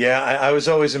industry. Yeah, I was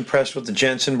always impressed with the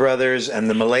Jensen brothers and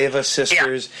the Maleva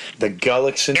sisters, the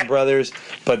Gullickson brothers,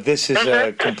 but this is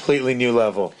a completely new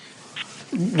level.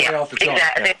 Yeah,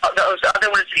 exactly. Those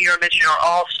other ones that you're mentioning are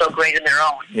all so great in their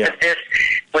own. Yeah. But this,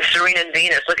 with Serena and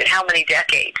Venus, look at how many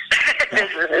decades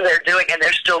they're doing, and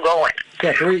they're still going.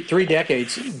 Yeah, three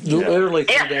decades, literally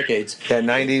 3 decades. Yeah,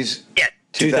 90s,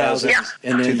 2000s,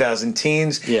 and then 2000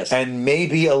 teens, yes, and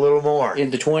maybe a little more.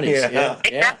 In the 20s,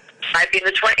 yeah. Might be in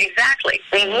the 20s, exactly.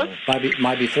 Mm-hmm.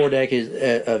 Might be 4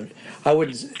 decades of,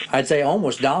 I'd say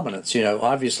almost dominance.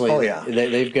 Obviously,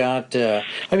 they've got.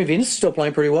 Venus is still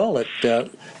playing pretty well at.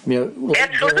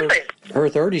 Absolutely. Her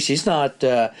 30s. She's not.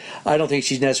 I don't think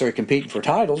she's necessarily competing for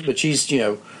titles, but she's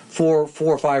 4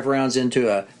 or 5 rounds into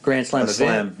a Grand Slam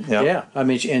event. Yeah.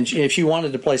 If she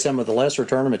wanted to play some of the lesser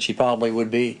tournaments, she probably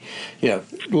would be,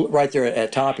 right there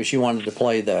at top. If she wanted to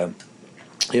play the,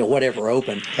 whatever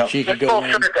Open, she could go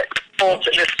in. Full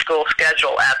school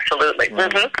schedule, absolutely.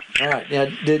 Right. Mm-hmm. All right. Now,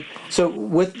 so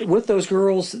with those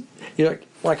girls,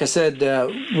 like I said,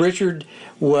 Richard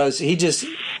was he just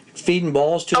feeding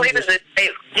balls to them? He was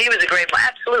a great one.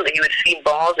 Absolutely, he would feed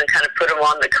balls and kind of put them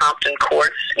on the Compton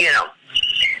courts,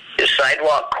 the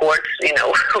sidewalk courts,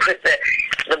 with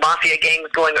the mafia gangs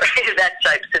going that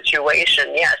type of situation.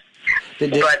 Yes.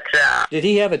 Did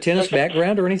he have a tennis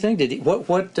background or anything? Did he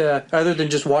what other than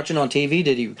just watching on TV?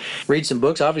 Did he read some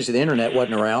books? Obviously, the internet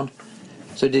wasn't around.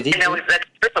 So did he? That's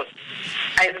true.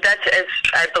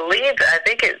 I believe. I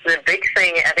think the big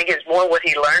thing. I think is more what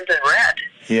he learned and read.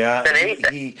 Yeah, than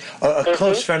anything. A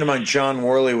close friend of mine, John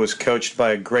Worley, was coached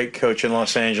by a great coach in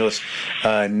Los Angeles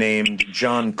named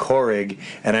John Corrig,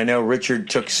 and I know Richard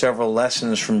took several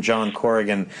lessons from John Corrig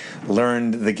and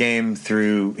learned the game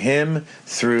through him,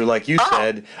 through, like you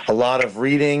said, a lot of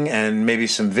reading and maybe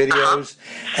some videos,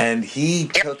 and he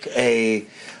took a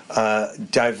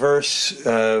diverse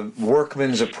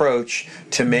workman's approach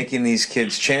to making these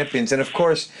kids champions. And of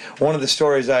course, one of the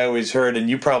stories I always heard, and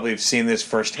you probably have seen this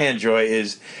firsthand, Joy,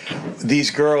 is these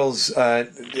girls at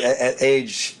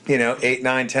age 8,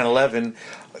 9, 10, 11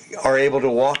 are able to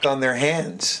walk on their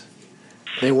hands.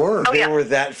 They were. They were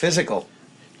that physical.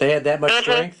 They had that much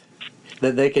strength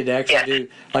that they could actually do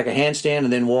like a handstand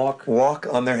and then walk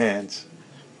on their hands.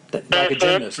 Like a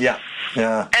gymnast. Yeah.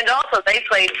 And also, they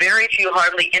played very few,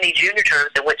 hardly any junior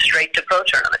tournaments that went straight to pro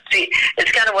tournaments. See,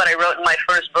 it's kind of what I wrote in my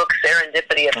first book,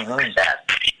 Serendipity of Success,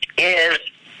 is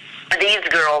these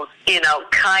girls,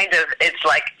 it's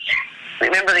like,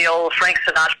 remember the old Frank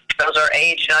Sinatra, those our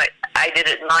age, I did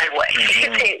it my way.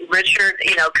 Richard,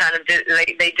 kind of did,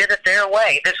 they did it their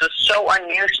way. This was so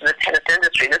unused in the tennis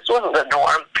industry. This wasn't the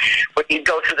norm where you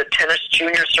go through the tennis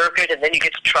junior circuit and then you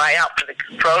get to try out for the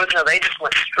pros. No, they just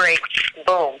went straight,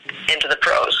 boom, into the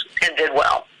pros and did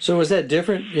well. So was that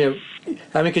different?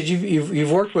 Because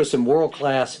you've worked with some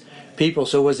world-class people,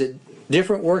 so was it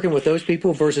different working with those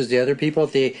people versus the other people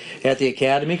at the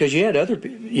academy? Because you had other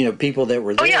people that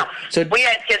were there. Oh yeah, so we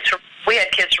had kids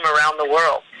from around the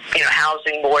world.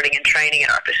 Housing, boarding, and training in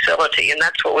our facility, and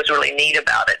that's what was really neat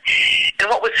about it. And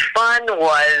what was fun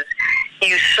was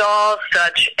you saw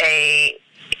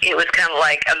it was kind of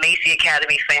like a Macy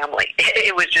Academy family.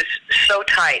 It was just so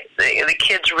tight. The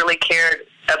kids really cared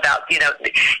about,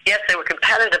 yes, they were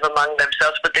competitive among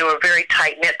themselves, but they were very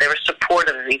tight-knit. They were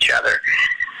supportive of each other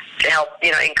to help,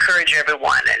 encourage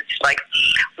everyone. It's like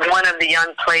one of the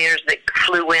young players that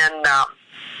flew in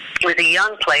He was a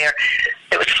young player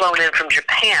that was flown in from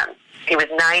Japan. He was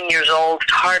 9 years old,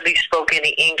 hardly spoke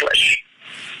any English.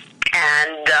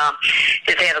 And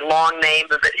he had a long name,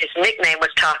 but his nickname was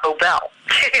Taco Bell.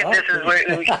 Oh. This is where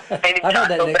we named I've heard that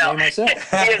Taco nickname Bell. myself.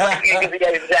 Yeah,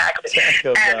 exactly.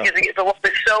 Taco And Bell. what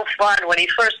was so fun, when he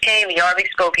first came, he hardly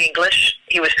spoke English.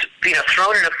 He was,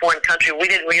 thrown in a foreign country. We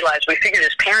didn't realize. We figured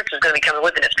his parents was going to be coming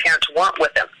with him. His parents weren't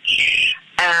with him.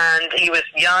 And he was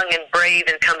young and brave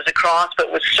and comes across, but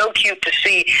it was so cute to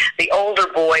see the older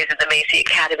boys at the Macy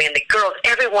Academy and the girls,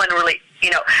 everyone really,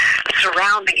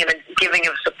 surrounding him and giving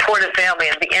him a supportive family.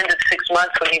 At the end of 6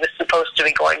 months when he was supposed to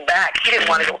be going back, he didn't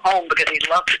want to go home because he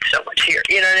loved it so much here.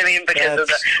 You know what I mean? Because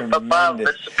That's of the love, the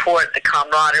tremendous. support, the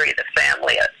camaraderie, the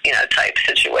family, type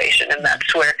situation. And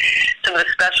that's where some of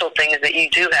the special things that you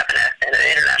do have in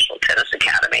an international tennis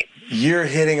academy. You're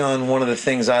hitting on one of the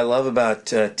things I love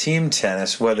about team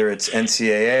tennis, whether it's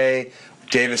NCAA,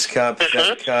 Davis Cup,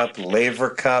 Fed Cup, Laver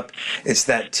Cup. It's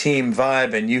that team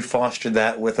vibe, and you fostered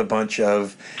that with a bunch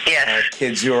of Yes.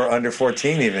 kids who are under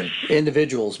 14 even.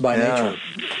 Individuals by Yeah.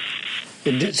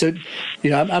 nature. So,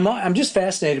 I'm just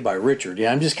fascinated by Richard.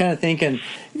 Yeah, I'm just kind of thinking,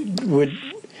 would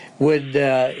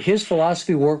his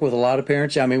philosophy work with a lot of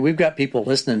parents? I mean, we've got people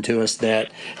listening to us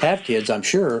that have kids, I'm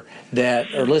sure,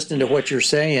 that are listening to what you're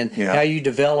saying, Yeah. how you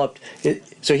developed it.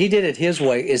 So he did it his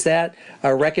way. Is that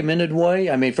a recommended way?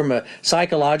 I mean, from a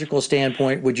psychological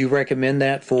standpoint, would you recommend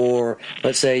that for,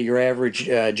 let's say, your average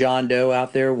John Doe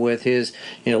out there with his,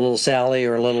 little Sally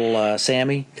or little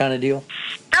Sammy kind of deal?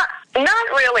 Not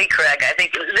really, Craig. I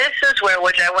think this is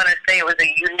which I want to say it was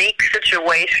a unique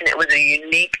situation. It was a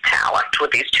unique talent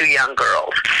with these two young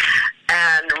girls.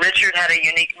 And Richard had a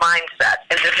unique mindset.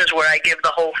 And this is where I give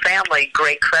the whole family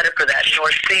great credit for that.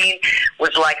 Norcine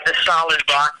was like the solid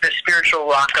rock, the spiritual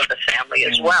rock of the family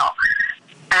as well.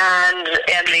 And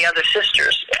the other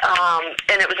sisters.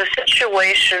 And it was a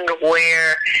situation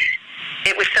where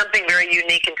it was something very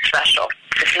unique and special.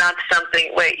 It's not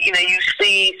something where, you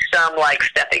see some like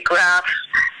Steffi Graf,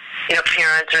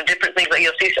 parents or different things. Like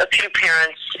you'll see a few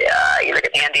parents, you look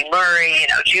at Andy Murray,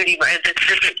 Judy Murray, it's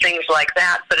different things like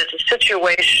that. But it's a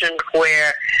situation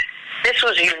where this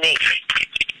was unique.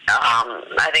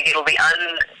 I think it'll be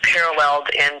unparalleled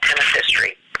in tennis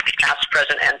history, past,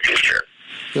 present, and future.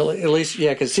 Well, at least,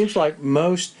 yeah, because it seems like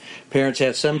most parents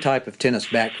have some type of tennis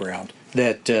background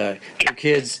that their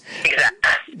kids,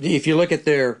 Exactly. if you look at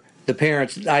the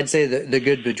parents, I'd say the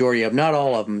good majority of them, not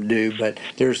all of them do, but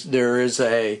there is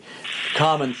a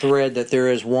common thread that there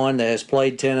is one that has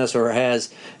played tennis or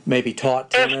has maybe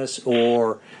taught tennis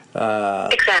or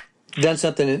done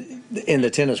something in the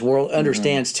tennis world,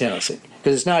 understands tennis.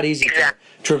 Because it's not easy to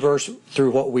traverse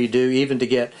through what we do, even to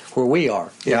get where we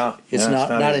are. Yeah. It's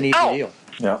not an easy deal.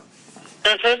 Yeah.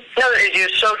 Mm-hmm. No, you're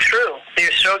so true.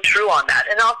 You're so true on that.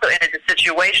 And also in a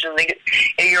situation,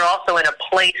 you're also in a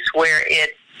place where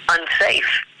it's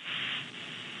unsafe.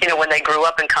 When they grew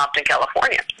up in Compton,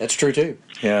 California. That's true, too.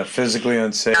 Yeah, physically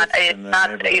unsafe. It's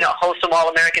not wholesome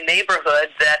all-American neighborhood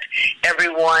that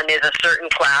everyone is a certain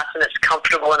class and it's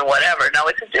comfortable and whatever. No,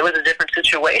 it was a different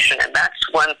situation, and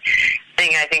that's one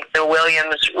thing I think the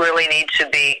Williams really need to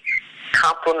be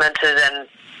complimented and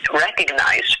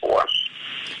recognized for.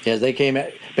 Yeah, they came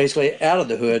basically out of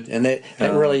the hood, and that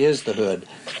really is the hood.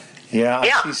 Yeah, I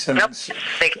see some.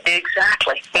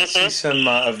 Exactly. I see some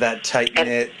of that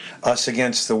tight-knit, us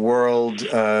against the world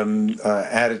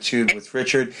attitude with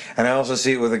Richard, and I also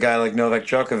see it with a guy like Novak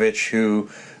Djokovic, who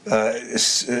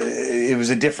it was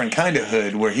a different kind of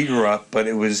hood where he grew up, but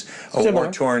it was a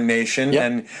war-torn nation,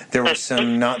 and there were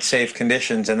some not safe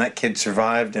conditions, and that kid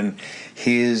survived, and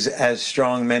he is as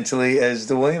strong mentally as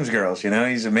the Williams girls.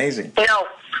 He's amazing. No.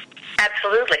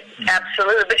 Absolutely.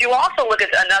 But you also look at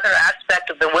another aspect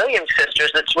of the Williams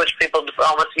sisters, that's which people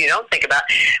almost you don't think about,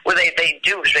 well, they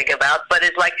do think about, but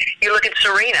it's like you look at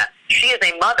Serena. She is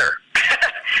a mother.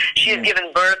 She has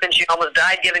given birth, and she almost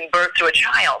died giving birth to a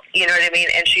child. You know what I mean?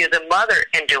 And she is a mother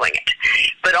in doing it.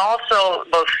 But also,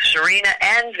 both Serena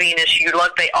and Venus,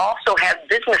 they also have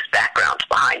business backgrounds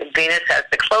behind them. Venus has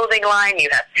the clothing line.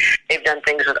 They've done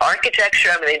things with architecture.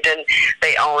 I mean,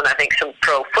 they own, I think, some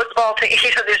pro football team.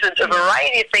 There's a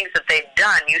variety of things that they've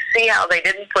done. You see how they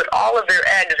didn't put all of their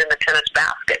eggs in the tennis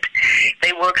basket.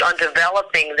 They worked on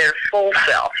developing their full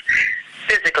self.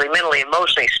 Physically, mentally,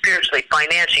 emotionally, spiritually,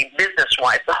 financially,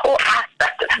 business-wise, the whole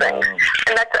aspect of things.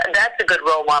 And that's a good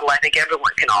role model I think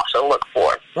everyone can also look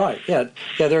for. Right, yeah.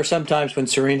 There are some times when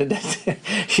Serena does,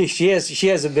 she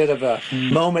has a bit of a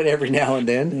moment every now and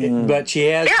then, but she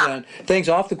has done things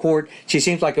off the court. She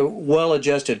seems like a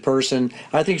well-adjusted person.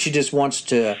 I think she just wants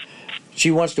to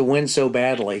win so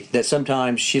badly that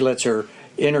sometimes she lets her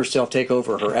inner self take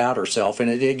over her outer self, and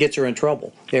it gets her in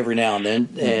trouble every now and then.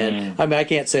 And I mean, I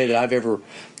can't say that I've ever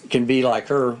can be like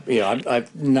her. I'm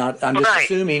just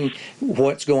assuming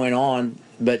what's going on.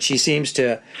 But she seems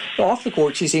to, off the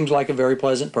court, she seems like a very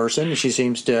pleasant person. She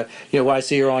seems to, when I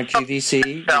see her on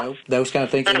QVC, those kind of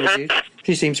things.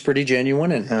 She seems pretty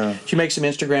genuine, and she makes some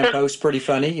Instagram posts pretty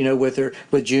funny, with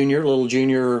little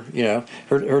Junior,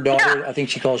 her daughter, I think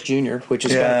she calls Junior, which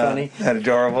is kind of funny. That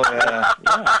adorable,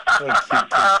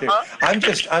 So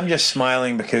cute. I'm just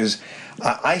smiling because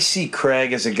I see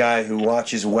Craig as a guy who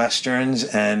watches Westerns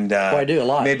and I do a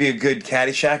lot. Maybe a good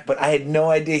Caddyshack, but I had no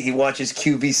idea he watches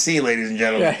QVC, ladies and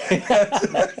gentlemen.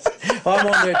 Well, I'm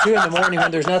on there 2 in the morning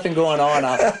when there's nothing going on.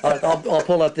 I'll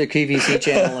pull up the QVC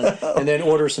channel and then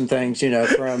order some things,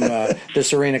 from the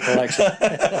Serena collection. Oh,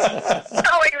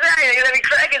 exactly. I mean,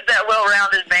 Craig is that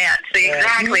well-rounded man. See,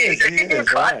 exactly. You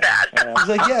caught that. He's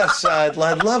like, yes, I'd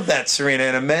love that, Serena,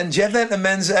 in a men's. You have that in a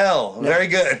men's L. Very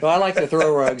good. Well, I like the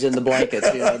throw rugs and the blankets.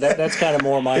 That's kind of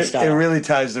more my style. It really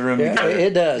ties the room together.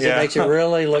 It does. Yeah. It makes it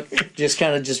really look,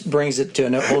 just brings it to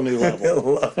a whole new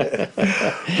level. Love it.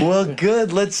 Well,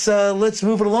 good. Let's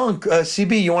move it along.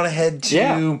 CB, you want to head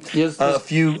to a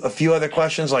few other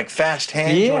questions like fast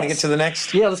hands? Yes. You want to get to the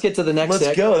next? Yeah, let's get to the next.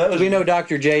 Let's go. We know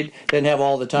Dr. Jade doesn't have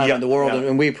all the time in the world,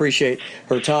 and we appreciate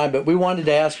her time. But we wanted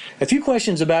to ask a few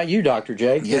questions about you, Dr.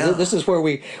 Jade. Yeah. This is where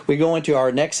we go into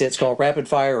our next hits called Rapid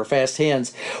Fire or Fast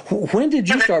Hands. When did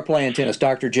you start playing tennis,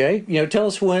 Dr. J? Tell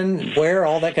us when, where,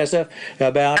 all that kind of stuff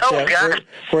about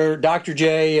where Dr.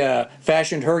 J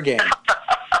fashioned her game.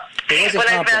 When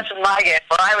I fashioned my game,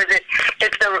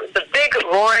 it's the big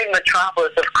roaring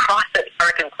metropolis of Crossett,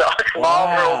 Arkansas, a small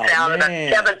rural town, about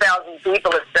 7,000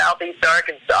 people in southeast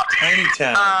Arkansas. Tiny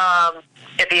town.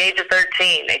 At the age of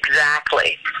 13,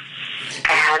 exactly.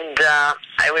 And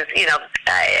I was,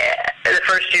 the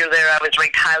first year there, I was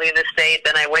ranked highly in the state.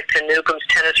 Then I went to Newcomb's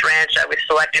Tennis Ranch. I was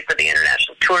selected for the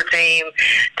international tour team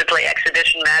to play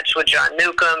exhibition match with John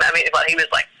Newcomb. I mean, he was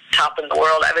like top in the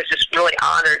world. I was just really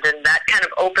honored, and that kind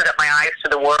of opened up my eyes to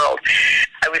the world.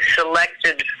 I was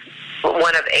selected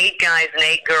one of 8 guys and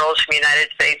 8 girls from the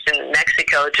United States and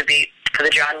Mexico to be for the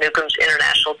John Newcomb's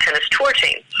international tennis tour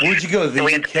team. Where'd you go? The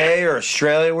UK or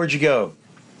Australia? Where'd you go?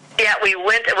 Yeah, we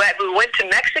went to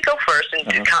Mexico first and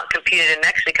competed in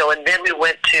Mexico, and then we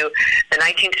went to the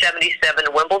 1977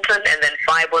 Wimbledon and then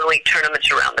 5 one-week tournaments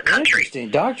around the country. Interesting.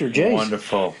 Dr. J.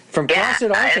 Wonderful. From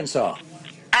Crossett, Arkansas.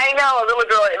 I know, a little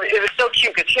girl. It was so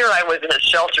cute because here I was in a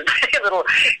sheltered little,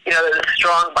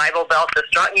 strong Bible Belt, a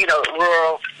strong,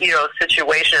 rural,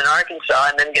 situation in Arkansas,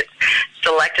 and then get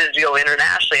selected to go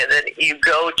internationally. And then you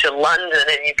go to London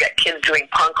and you've got kids doing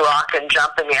punk rock and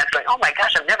jumping. And I'm going, oh my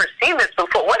gosh, I've never seen this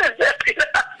before. What is this?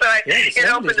 So it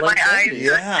opened my eyes.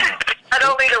 Yeah. Not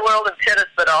only the world of tennis,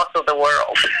 but also the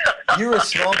world. You're a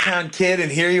small-town kid, and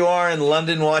here you are in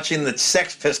London watching the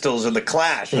Sex Pistols or the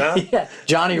Clash, huh? Yeah,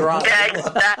 Johnny Rotten.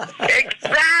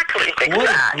 Exactly.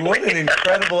 What an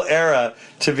incredible era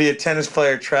to be a tennis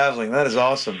player traveling. That is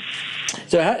awesome.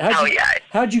 So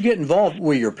how'd you get involved?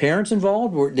 Were your parents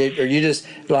involved? Are you just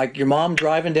like your mom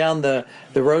driving down the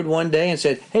road one day and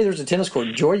said, "Hey, there's a tennis court.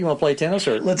 Joy, you want to play tennis?"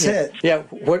 Or let's hit. Yeah.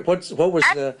 What was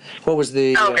the?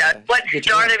 Oh God! What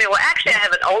started me? Well, actually, I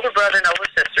have an older brother and older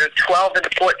sister, 12 and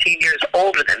 14 years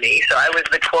older than me. So I was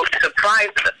the quote surprise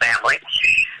of the family.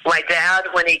 My dad,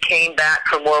 when he came back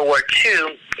from World War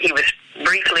II, he was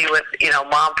briefly with,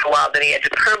 Mom for a while. Then he had to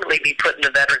permanently be put in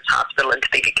the Veterans Hospital in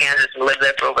Topeka, Kansas, and lived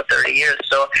there for over 30 years.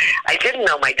 So I didn't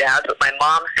know my dad, but my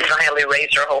mom single-handedly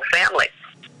raised our whole family.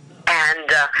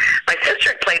 And my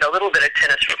sister played a little bit of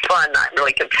tennis for fun, not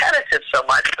really competitive so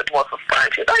much, but more for fun.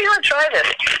 She said, "Oh, you want to try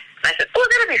this?" And I said, "Oh,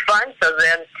 that'll be fun." So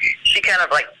then she kind of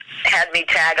had me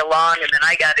tag along, and then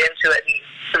I got into it. And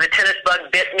so the tennis bug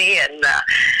bit me, and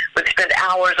would spend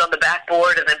hours on the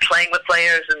backboard and then playing with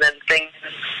players, and then things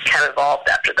kind of evolved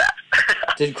after that.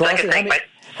 Did Crossett,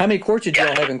 how many courts did you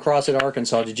all have in Crossett,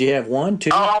 Arkansas? Did you have 1, 2?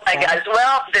 Oh, my gosh.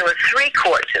 Well, there were 3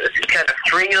 courts. It was kind of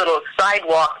 3 little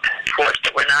sidewalk courts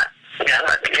that were not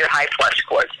near high flush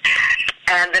courts.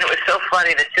 And then it was so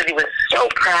funny. The city was so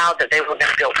proud that they were going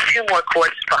to build 2 more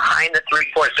courts behind the 3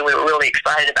 courts, and we were really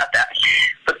excited about that.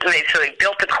 But so they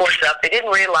built the courts up. They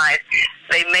didn't realize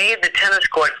they made the tennis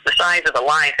courts the size of the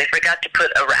lines. They forgot to put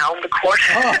around the court.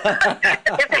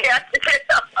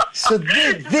 So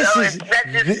that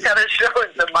just kind of shows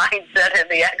the mindset and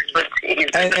the expertise.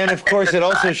 And of course, it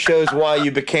also shows why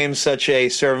you became such a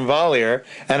serve and volleyer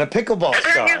and a pickleball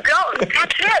star. There you go.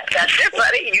 That's it,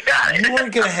 buddy. You got it. You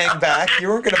weren't going to hang back. You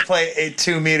weren't going to play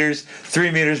 2 meters,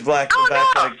 3 meters black to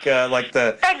back like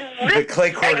the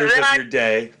clay quarters of your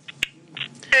day.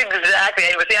 Exactly.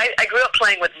 Anyway, see, I grew up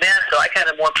playing with men, so I kind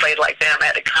of more played like them. I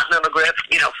had a continental grip,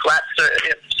 flat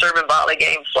serve and volley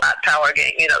game, flat power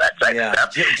game, that type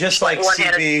of stuff. Just like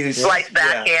CB, who's slice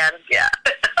backhand,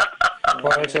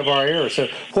 Products of our era. So,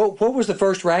 what was the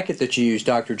first racket that you used,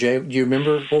 Dr. J? Do you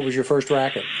remember what was your first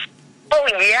racket? Oh,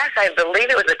 yes, I believe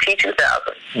it was a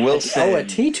T2000. Wilson. Oh, a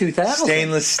T2000.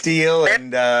 Stainless steel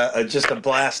and just a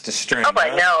blast to string. Oh,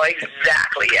 I know,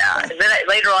 exactly, yeah. And then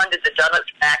later on did the Dunlop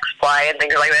Max fly and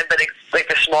things like that, but it's like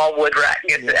the small wood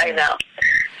racket. Yeah. I know.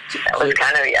 That was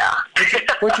kind of,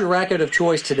 What's your racket of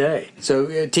choice today? So,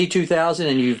 T2000,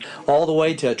 and you've all the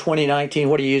way to 2019.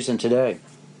 What are you using today?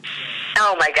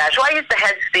 Oh, my gosh. Well, I use the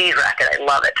Head Speed racket. I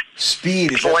love it.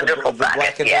 Speed is wonderful the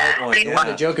black and white one. Yeah.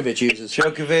 That Djokovic uses.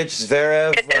 Djokovic,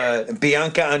 Zverev,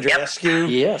 Bianca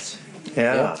Andreescu. Yes.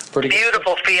 Yeah. Pretty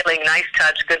beautiful feeling, nice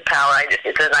touch, good power.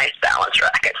 It's a nice balance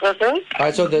racket. Mm-hmm. All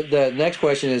right, so the next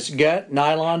question is gut,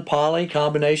 nylon, poly,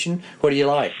 combination. What do you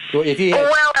like? If you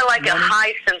well, I like a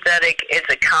high synthetic. It's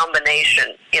a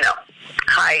combination,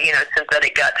 high,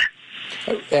 synthetic gut.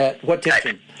 At what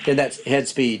tension? And that's head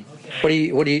speed. What do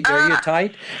you? Are you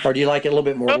tight, or do you like it a little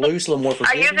bit more loose, a little more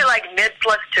forgiving? I usually like mid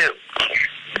plus 2.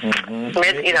 Mm-hmm.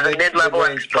 The mid-level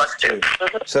and plus 2.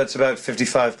 Mm-hmm. So that's about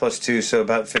 55 plus 2, so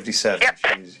about 57. Yep.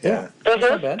 Yeah. That's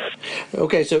not bad.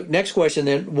 Okay, so next question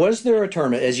then. Was there a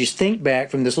tournament, as you think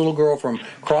back from this little girl from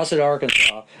Crossett,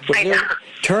 Arkansas, was there a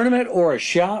tournament or a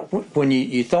shot when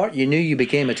you thought you knew you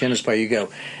became a tennis player? You go,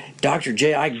 Dr.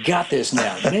 J, I got this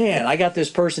now. Man, I got this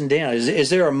person down. Is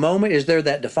there a moment, is there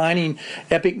that defining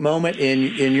epic moment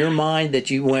in your mind that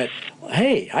you went,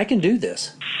 hey, I can do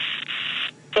this?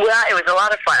 Well, it was a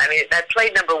lot of fun. I mean, I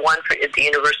played number 1 at the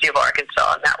University of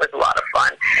Arkansas, and that was a lot of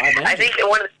fun. I think that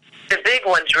one of the big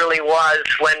ones really was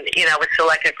when, I was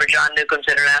selected for John Newcomb's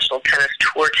International Tennis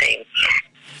Tour team,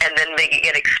 and then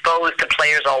get exposed to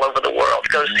players all over the world.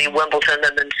 Go see Wimbledon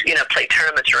and then, play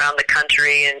tournaments around the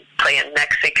country and play in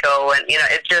Mexico. And,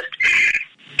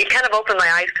 it kind of opened my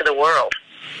eyes to the world.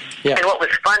 Yeah. And what was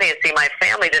funny is, my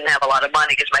family didn't have a lot of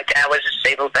money because my dad was a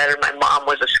disabled veteran. My mom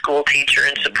was a school teacher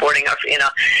and supporting us,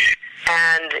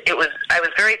 And I was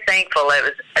very thankful. It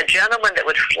was a gentleman that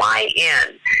would fly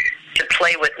in to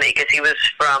play with me because he was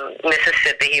from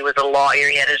Mississippi. He was a lawyer.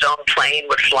 He had his own plane,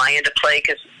 would fly in to play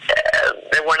because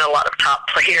there weren't a lot of top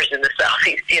players in the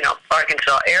southeast,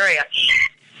 Arkansas area.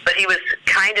 But he was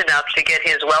kind enough to get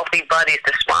his wealthy buddies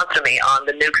to sponsor me on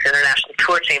the Nukes International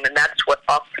Tour team, and that's what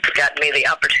got me the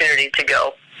opportunity to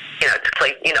go, to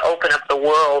play, open up the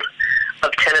world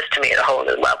of tennis to me at a whole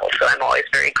new level. So I'm always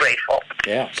very grateful.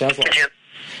 Yeah, sounds like Jim.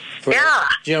 For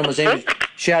gentleman's name.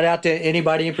 Shout out to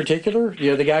anybody in particular?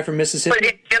 The guy from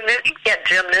Mississippi? Jim Newton? Yeah,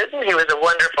 Jim Newton. He was a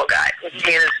wonderful guy.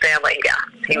 He and his family,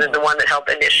 He was the one that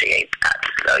helped initiate that.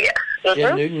 So, yeah. Mm-hmm.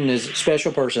 Jim Newton is a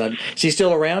special person. Is he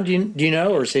still around, do you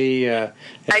know, or is he... I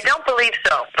don't believe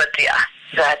so, but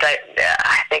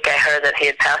I think I heard that he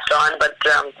had passed on, but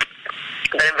I'm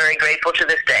very grateful to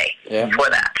this day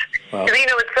for that. Because,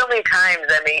 it's so many times,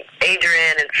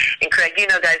 Adrian and Craig,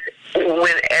 guys,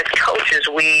 as coaches,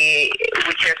 we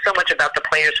care so much about the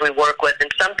players we work with,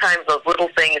 and sometimes those little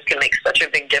things can make such a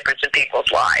big difference in people's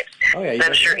lives. Oh, yeah, and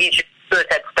I'm sure each of you has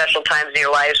had special times in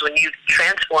your lives when you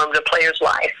transformed a player's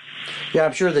life. Yeah,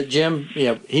 I'm sure that Jim,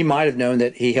 he might have known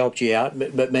that he helped you out,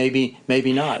 but maybe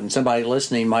not. And somebody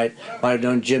listening might have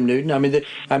known Jim Newton.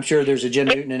 I'm sure there's a Jim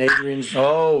Newton and Adrian's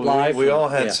life. We all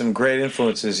had some great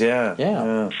influences, yeah.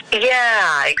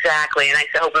 Yeah, exactly. And I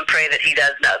hope and pray that he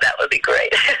does know. That would be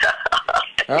great.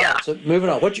 All right, so moving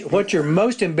on. What's your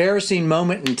most embarrassing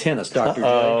moment in tennis, Dr.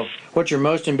 J? What's your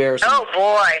most embarrassing? Oh,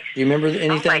 boy. Do you remember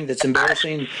anything that's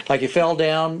embarrassing? Like you fell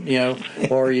down,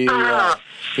 or you,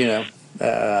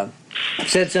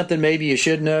 said something maybe you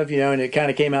shouldn't have, and it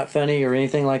kind of came out funny or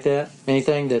anything like that?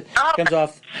 Anything that comes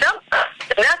off?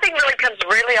 Nothing really comes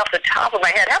really off the top of my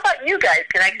head. How about you guys?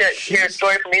 Can I hear a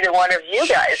story from either one of you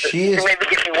guys to maybe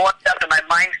get me warmed up and my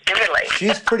mind stimulated?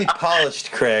 She's pretty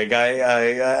polished, Craig.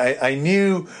 I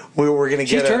knew we were going to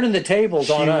get. She's turning the tables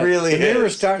on us. She really is. The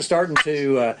mirror's starting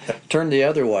to turn the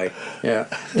other way. Yeah.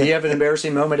 Do you have an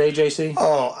embarrassing moment, AJC?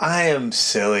 Oh, I am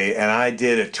silly, and I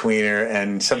did a tweener,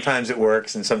 and sometimes it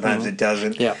works, and sometimes it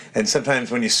doesn't. Yeah. And sometimes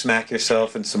when you smack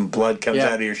yourself and some blood comes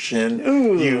out of your shin,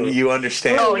 you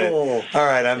understand it. All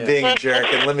right, I'm being a jerk,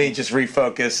 and let me just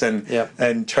refocus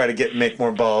and try to make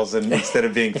more balls instead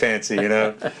of being fancy,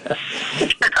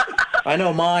 I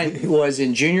know mine was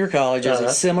in junior college. I was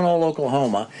at Seminole,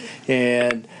 Oklahoma,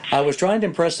 and I was trying to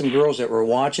impress some girls that were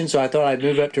watching, so I thought I'd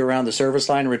move up to around the service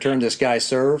line and return this guy's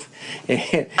serve.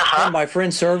 And my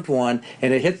friend served one,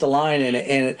 and it hit the line, and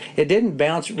it didn't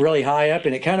bounce really high up,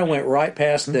 and it kind of went right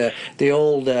past the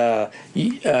old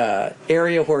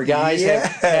area where guys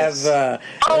have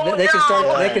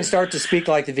they can start to speak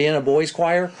like the Vienna Boys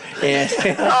Choir, and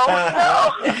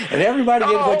and everybody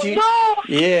did what you.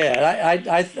 Yeah,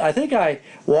 I think I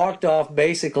walked off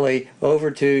basically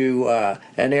over to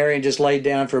an area and just laid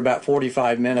down for about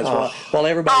 45 minutes while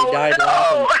everybody died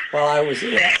laughing while I was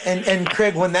there. And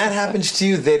Craig, when that happens to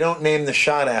you, they don't name the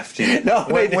shot after you. No,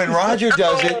 when Roger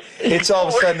does it, it's all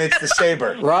of a sudden it's the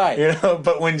saber. Right. You know,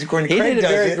 but when Craig he did it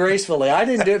does very gracefully. I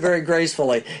didn't do it very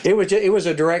gracefully. It was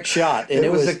a direct shot, and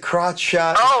it was a crotch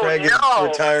shot. And Craig is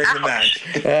retiring the match.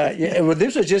 Well,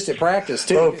 this was just at practice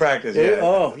too. Oh, practice.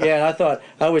 Yeah. And I thought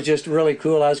I was just really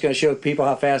cool. I was going to show people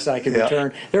how fast I could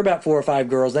return. There were about 4 or 5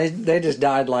 girls. They just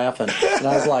died laughing, and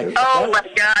I was like, "Oh my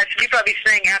gosh!" You probably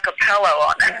sang a cappella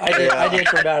on that. I did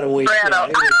for about a week. Yeah.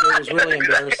 It was really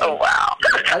embarrassing. Oh wow!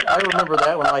 I remember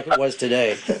that one like it was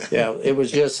today. Yeah, it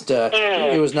was just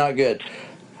it was not good.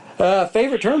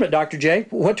 Favorite tournament, Dr. J?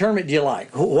 What tournament do you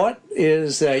like? What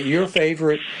is your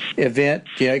favorite event?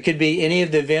 You know, it could be any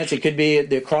of the events. It could be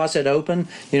the CrossFit Open,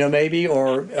 maybe,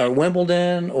 or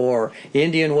Wimbledon, or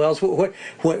Indian Wells.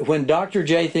 When Dr.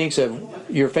 J thinks of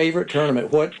your favorite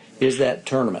tournament, what is that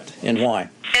tournament and why?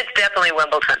 It's definitely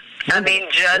Wimbledon. I mean,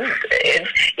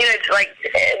 it's like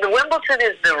the Wimbledon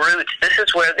is the roots. This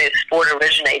is where the sport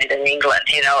originated in England,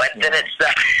 and then it's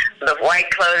the white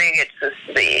clothing, it's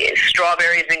the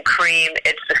strawberries and cream,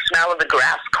 it's the smell of the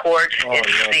grass court,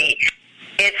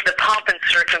 it's the pomp and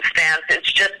circumstance.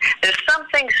 It's just, there's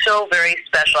something so very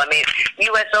special. I mean,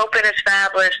 U.S. Open is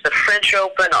fabulous, the French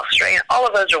Open, Australian, all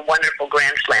of those are wonderful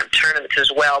Grand Slam tournaments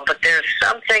as well, but there's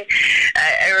something,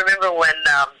 I remember when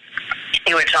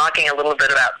you were talking a little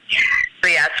bit about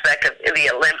the aspect of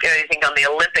anything on the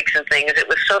Olympics and things. It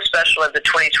was so special at the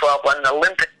 2012 London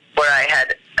Olympics, where I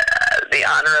had the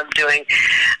honor of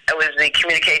I was the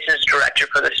communications director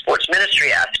for the sports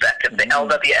ministry aspect of the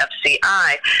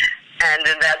LWFCI, and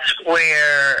that's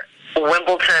where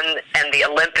Wimbledon and the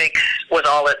Olympics was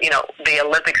all at, the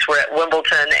Olympics were at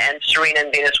Wimbledon, and Serena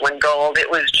and Venus won gold. It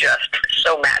was just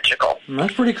so magical.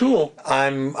 That's pretty cool.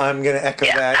 I'm going to echo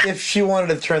that. If she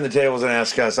wanted to turn the tables and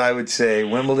ask us, I would say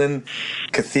Wimbledon,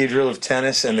 Cathedral of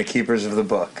Tennis, and the Keepers of the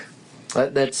Book.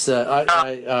 That's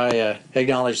I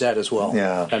acknowledge that as well.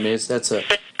 Yeah. I mean, that's a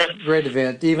great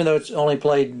event, even though it's only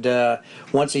played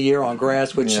once a year on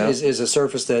grass, which is a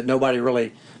surface that nobody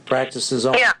really practices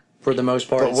on. Yeah. For the most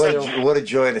part. But what a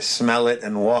joy to smell it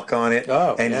and walk on it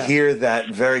and hear that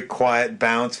very quiet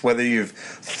bounce, whether you've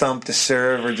thumped a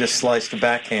serve or just sliced a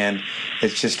backhand.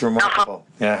 It's just remarkable.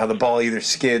 Yeah, how the ball either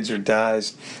skids or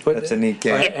dies. That's a neat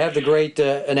game. I have the great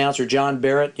announcer, John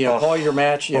Barrett, call your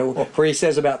match, where he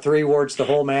says about 3 words the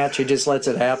whole match. He just lets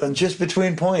it happen. Just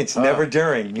between points, never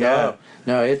during. Yeah.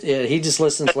 No, he just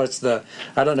listens,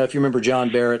 I don't know if you remember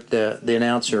John Barrett, the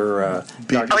announcer.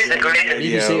 He's a great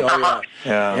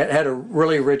BBC. Had a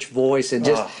really rich voice, and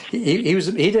just he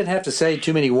didn't have to say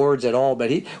too many words at all,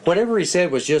 but whatever he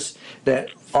said was just that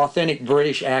authentic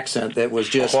British accent that was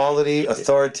just quality,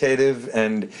 authoritative,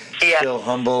 and still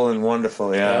humble and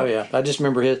wonderful. Yeah. Oh yeah, I just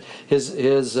remember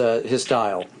his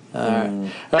style. All right.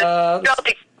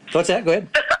 What's that? Go ahead.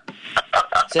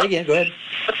 Say again. Go ahead.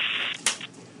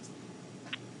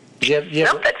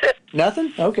 No, that's it.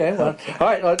 Nothing? Okay. Well, all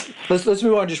right. Let's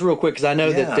move on just real quick because I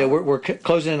know that we're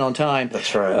closing in on time.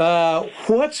 That's right.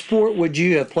 What sport would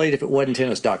you have played if it wasn't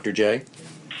tennis, Dr. J?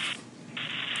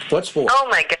 What sport? Oh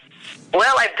my God.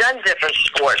 Well, I've done different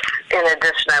sports. In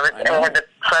addition, I had the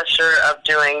pleasure of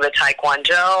doing the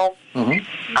Taekwondo.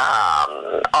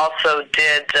 Mm-hmm. Also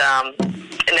did.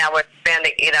 Now we're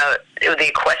expanding. The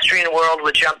equestrian world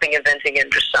with jumping, eventing,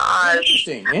 and dressage.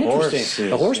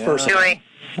 Interesting. A horse person.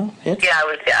 I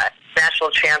was national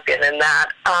champion in that.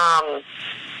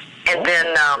 And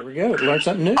then there we go. Learn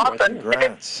something new. Also,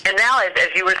 and now, as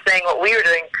you were saying, what we were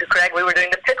doing, Craig, we were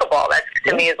doing the pickleball. That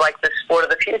to me is like the sport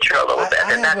of the future a little bit.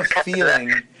 And that's the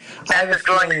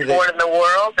growing sport in the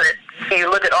world. And you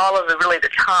look at all of the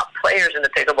top players in the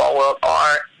pickleball world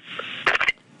are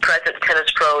present tennis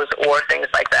pros or things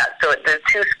like that. So the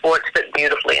two sports fit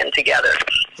beautifully in together.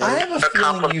 I have a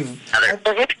feeling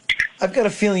I've got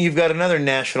a feeling you've got another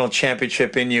national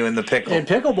championship in you in the pickle. In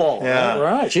pickleball. Yeah. All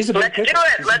right. She's a big pickle.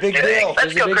 Let's do it.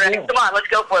 Let's go, Craig. Come on. Let's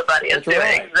go for it, buddy. Let's do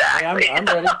it. Exactly. I'm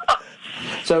ready.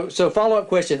 So follow-up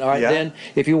question. All right, then,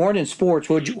 if you weren't in sports,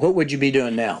 what would you be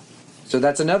doing now? So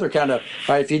that's another kind of,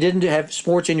 all right, if you didn't have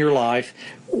sports in your life,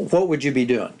 what would you be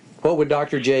doing? What would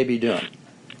Dr. J be doing?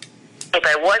 If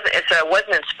I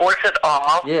wasn't in sports at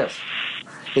all. Yes.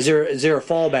 Is there a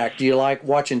fallback? Do you like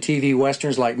watching TV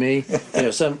westerns like me? You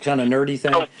know, some kind of nerdy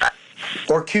thing? Or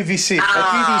QVC. Or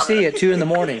QVC at 2 in the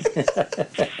morning.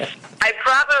 I'd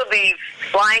probably be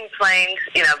flying planes,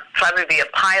 probably be a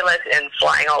pilot and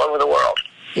flying all over the world.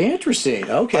 Interesting.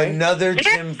 Okay. Another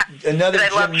Jim. Another. I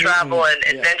love Jim travel Newton.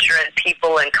 and adventure and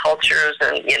people and cultures,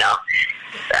 and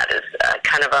that is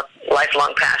kind of a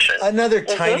lifelong passion. Another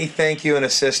tiny thank you and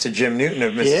assist to Jim Newton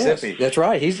of Mississippi. Yes, that's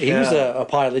right. He was a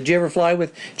pilot. Did you ever fly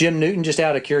with Jim Newton? Just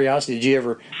out of curiosity, did you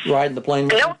ever ride in the plane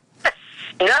with him?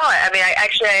 No, I mean, I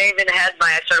even had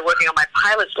I started working on my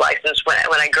pilot's license when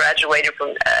I graduated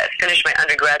finished my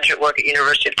undergraduate work at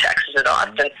University of Texas at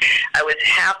Austin. I was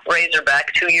half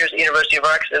Razorback, 2 years at University of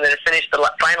Arkansas, and then I finished the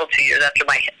final 2 years after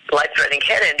my life-threatening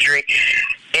head injury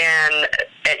and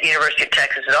at University of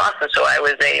Texas at Austin. So I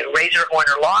was a Razor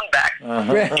Horner longback.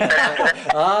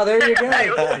 There you go.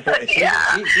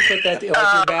 Yeah. She put that your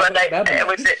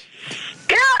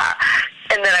yeah.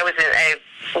 And then I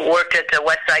worked at the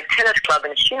Westside Tennis Club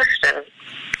in Houston,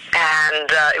 and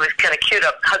it was kind of cute.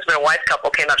 A husband and wife couple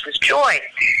came up and says, "Joy,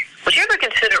 would you ever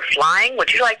consider flying?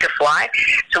 Would you like to fly?"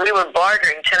 So we were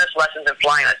bartering tennis lessons and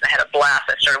flying lessons. I had a blast.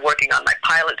 I started working on my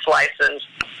pilot's license,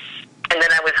 and then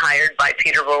I was hired by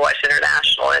Peterborough West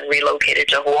International and relocated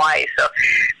to Hawaii. So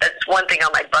that's one thing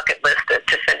on my bucket list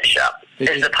to finish up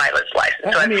is the pilot's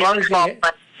license. So I've flown small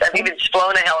planes. I've even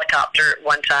flown a helicopter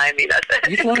one time.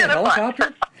 You've flown a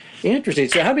helicopter? Interesting.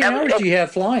 So how many hours do you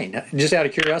have flying? Just out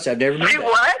of curiosity, I've never been.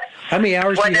 What? How many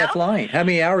hours do you have flying? How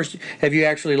many hours have you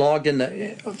actually logged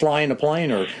in flying a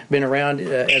plane or been around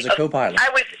as a co-pilot? I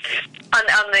was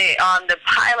on the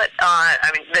pilot.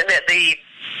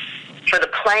 For the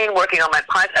plane working on my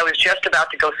pilot, I was just about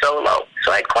to go solo,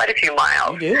 so I had quite a few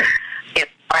miles. You did.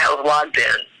 I was logged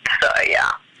in. So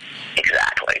yeah,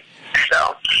 exactly.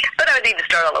 So, but I would need to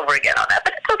start all over again on that.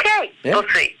 But it's okay. Yeah. We'll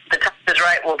see. The time is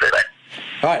right. We'll do it.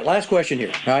 All right, last question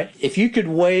here. All right, if you could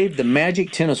wave the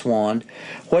magic tennis wand,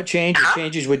 what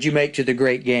changes would you make to the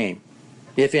great game,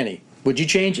 if any? Would you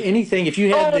change anything if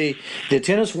you had the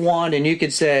tennis wand and you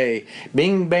could say,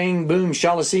 "Bing, bang, boom,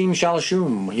 shalasim,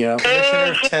 shalashum"?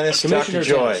 Commissioner Tennis, Dr.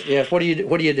 Joy. Tennis. Yeah. What do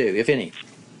you do, if any?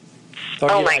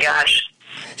 Oh my gosh.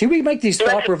 See, we make these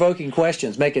thought-provoking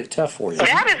questions, make it tough for you.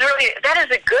 That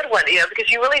is a good one,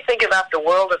 because you really think about the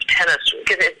world of tennis.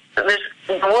 Because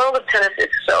the world of tennis is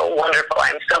so wonderful.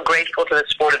 I'm so grateful to the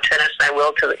sport of tennis. I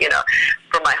will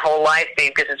for my whole life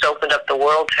because it's opened up the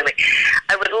world to me.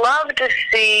 I would love to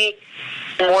see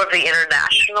more of the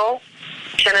international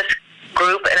tennis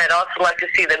group, and I'd also like to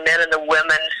see the men and the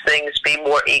women's things be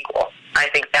more equal. I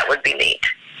think that would be neat,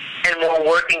 and more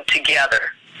working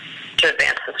together to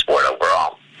advance the sport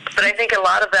overall. But I think a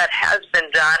lot of that has been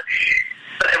done.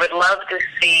 But I would love to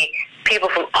see people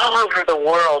from all over the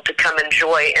world to come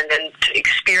enjoy and then to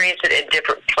experience it in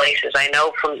different places. I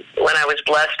know from when I was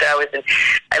blessed, I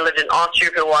lived in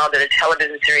Austria for a while, did a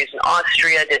television series in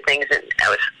Austria, did things, and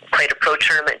played a pro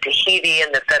tournament in Tahiti,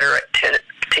 and the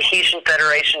Tahitian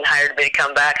Federation hired me to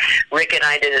come back. Rick and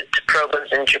I did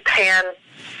programs in Japan.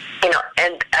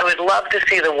 And I would love to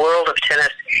see the world of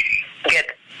tennis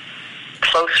get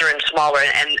closer and smaller,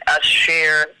 and us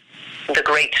share the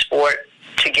great sport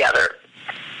together,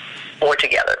 more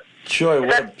together. Joy,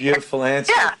 what a beautiful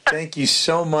answer. Yeah. Thank you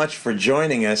so much for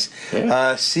joining us.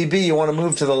 Yeah. CB, you want to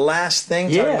move to the last thing?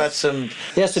 Yes. Talk about some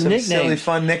nicknames. Silly,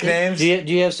 fun nicknames? Do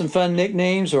you have some fun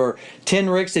nicknames or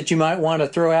Tenricks that you might want to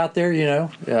throw out there?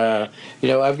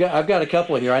 I've got a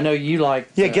couple here. I know you like.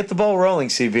 Yeah, get the ball rolling,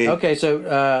 CB. Okay,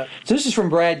 so this is from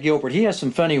Brad Gilbert. He has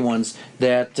some funny ones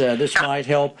that this might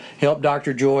help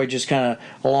Dr. Joy just kind of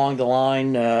along the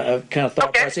line of kind of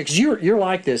thought process. Because you're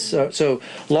like this. So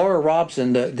Laura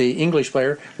Robson, the English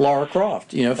player, Lara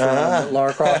Croft, from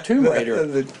Lara Croft Tomb Raider.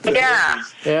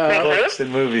 Books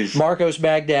and movies. Marcos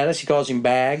Baghdadis, he calls him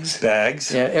Bags.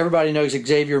 Yeah, everybody knows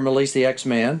Xavier Malisse, the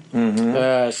X-Man.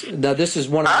 Mm-hmm. Now this is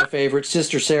one of my favorites,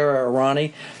 Sister Sarah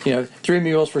Arani. 3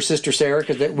 mules for Sister Sarah,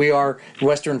 because we are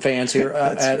Western fans here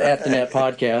at the Net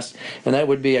Podcast, and that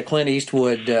would be a Clint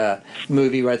Eastwood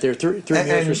movie right there. 3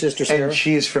 mules for Sister Sarah. And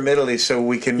she's from Italy, so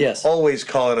we can always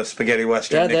call it a spaghetti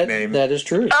Western nickname. That is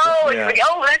true.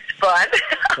 That's fun.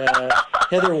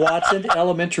 Heather Watson,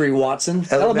 Elementary Watson.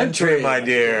 Elementary, my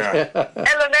dear.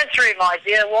 Elementary, my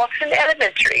dear Watson.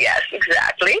 Elementary, yes,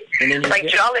 exactly. Like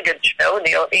Jolly Good Show in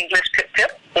the old English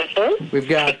Pip. Mm-hmm. We've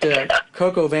got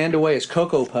Coco Vandeweghe as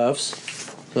Cocoa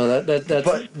Puffs. So that's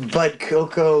but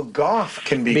Coco Gauff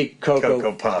can be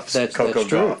Cocoa Puffs. That's Cocoa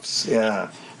true. Gauffs. Yeah.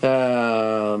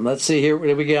 Let's see here.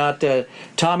 We got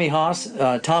Tommy Haas,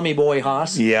 Tommy Boy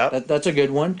Haas. Yeah. That's a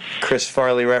good one. Chris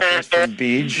Farley reference from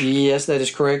Beach. Yes, that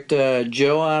is correct.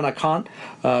 Joanna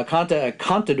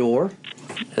Contador.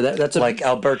 That's Like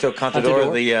Alberto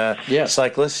Contador, the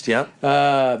cyclist. Yeah.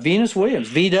 Venus Williams,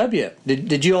 VW.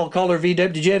 Did you all call her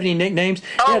VW? Did you have any nicknames?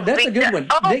 Oh, yeah, that's a good one.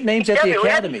 Nicknames at the VW.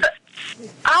 Academy.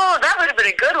 Oh, that would have been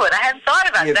a good one. I hadn't thought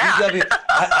about that. VW.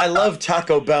 I love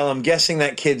Taco Bell. I'm guessing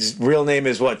that kid's real name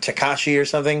is what, Takashi or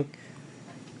something?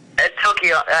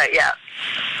 Tokyo, yeah.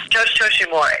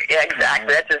 Toshimori. Yeah,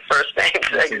 exactly. That's his first name.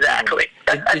 Exactly.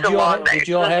 That's a long name. Did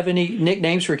you all have any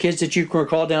nicknames for kids that you can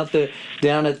recall down at the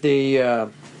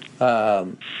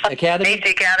Academy? AC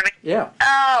Academy? Yeah.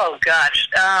 Oh, gosh.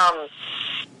 Oh,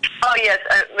 yes.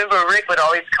 I remember Rick would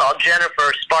always call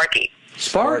Jennifer Sparky.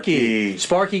 Sparky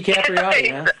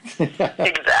Capriati, huh?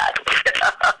 Exactly.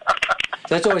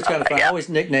 That's always kind of fun. I always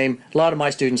nickname a lot of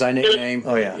my students. I nickname,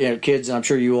 kids. And I'm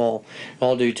sure you all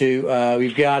do too.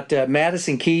 We've got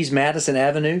Madison Keys, Madison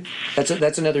Avenue.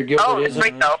 That's another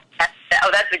Gilbertism. Oh,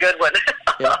 that's a good one.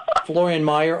 Yeah. Florian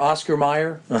Meyer, Oscar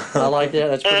Meyer. I like that.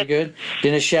 That's pretty good.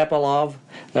 Dennis Shapovalov,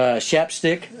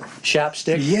 Shapstick.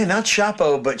 Yeah, not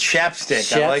Chapo, but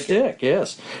Shapstick. I like it. Shapstick,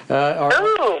 yes.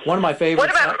 One of my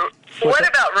favorites. What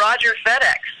about Roger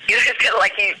FedEx? You know, it's kind of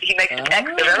like he makes a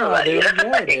text of everybody.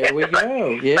 There we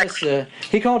go. Yes,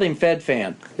 he called him Fed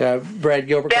Fan. Brad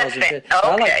Gilbert calls him Fed. Okay,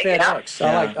 I like FedEx.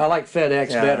 Yeah. I like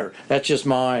FedEx better. That's just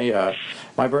my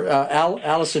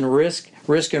Allison Risk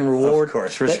and Reward. Of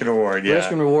course, Risk and Reward. Yeah, Risk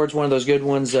and Reward's one of those good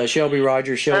ones. Shelby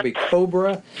Rogers, Shelby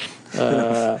Cobra.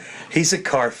 He's a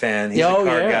car fan. He's a car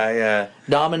guy. Yeah.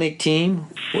 Dominic Team.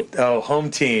 Oh,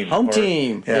 Home Team.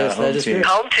 Team. Yeah, yes, that is good.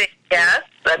 Home Team. Yes,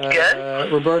 that's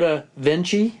good. Roberta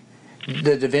Vinci.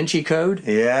 The Da Vinci Code.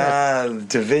 Yeah,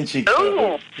 Da Vinci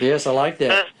Code. Ooh. Yes, I like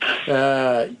that.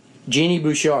 Jeannie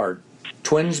Bouchard.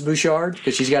 Twins Bouchard,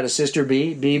 because she's got a sister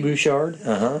B Bouchard.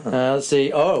 Let's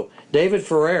see. Oh, David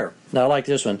Ferrer. Now I like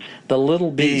this one. The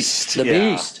Little Beast. The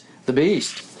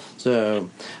Beast. So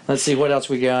let's see what else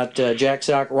we got. Jack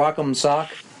Sock, Rock'em Sock'em.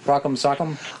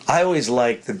 I always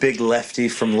liked the big lefty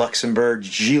from Luxembourg,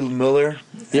 Gilles Muller.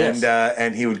 Yes.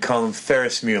 And he would call him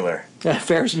Ferris Mueller.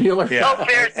 Ferris Mueller. Yeah. Oh,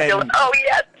 Ferris. Oh,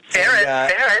 yes. Ferris.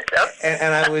 Okay.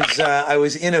 And I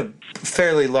was in a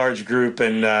fairly large group,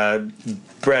 and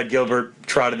Brad Gilbert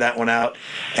trotted that one out,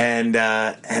 and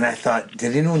I thought,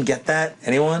 did anyone get that?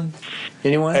 Anyone?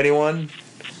 And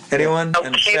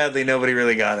sadly, nobody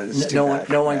really got it. No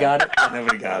one got it.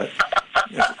 Nobody got it.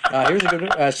 Here's a good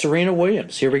one. Serena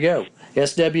Williams. Here we go.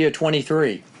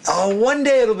 SW23. Oh, one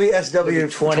day it'll be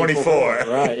SW24.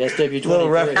 Right, SW23. Little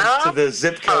reference to the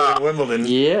zip code in Wimbledon.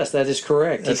 Yes, that is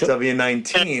correct.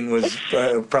 SW19 was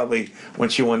probably when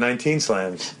she won 19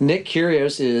 slams. Nick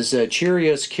Kyrgios is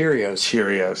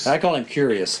Cheerios. I call him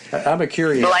Curious. I'm a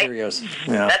curious Curious.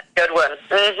 Yeah. That's a good one.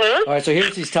 Mm-hmm. All right, so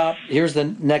here's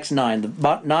the next 9.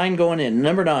 The 9 going in.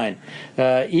 Number 9,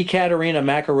 Ekaterina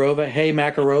Makarova. Hey,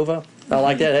 Makarova. I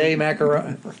like that. Hey,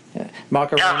 Makarova.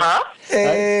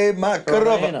 Hey,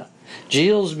 Makarova.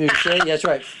 Gilles Boucher. That's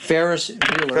right. Ferris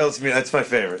Mueller. That's my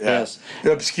favorite. Yeah. Yes.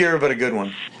 Obscure, but a good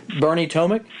one. Bernie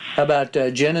Tomic. How about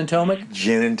Jen and Tomic?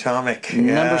 Gin and Tomic.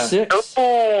 Yeah. Number 6.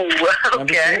 Oh, okay.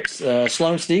 Number 6.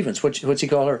 Sloane Stevens. What's he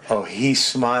call her? Oh, he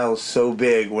smiles so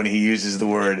big when he uses the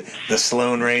word the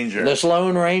Sloane Ranger. The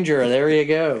Sloane Ranger. There you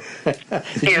go.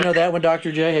 Did you know that one,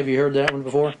 Dr. J? Have you heard that one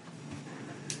before?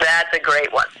 That's a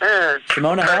great one.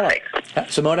 Simona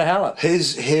Halep.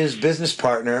 His business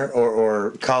partner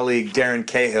or colleague Darren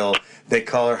Cahill, they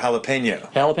call her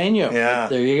Jalapeno. Jalapeno. Yeah.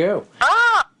 There you go.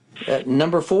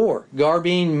 Number 4,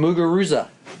 Garbine Muguruza.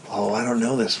 Oh, I don't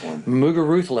know this one.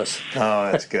 Mugaruthless.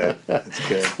 Oh, that's good. That's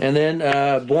good. And then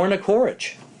Borna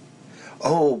Coric.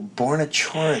 Oh, Borna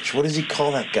Coric. What does he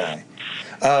call that guy?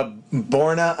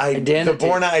 Borna Identity. The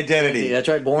Borna Identity. That's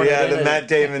right, Born Identity. Yeah, the Matt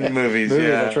Damon movies.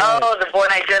 Yeah. That's right. Oh, the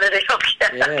Born Identity.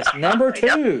 Okay. Yes. Number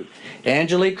 2,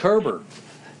 Angelique Kerber.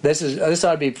 This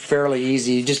ought to be fairly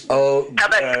easy. Just How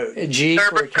about G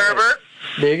Kerber?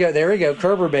 There you go.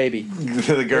 Kerber baby.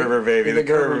 The Gerber baby. The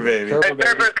Gerber baby. Gerber.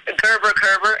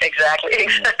 Exactly.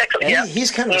 And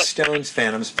he's kind of a Stones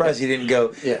fan. I'm surprised he didn't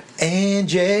go. Yeah.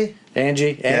 Angie.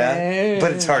 Yeah.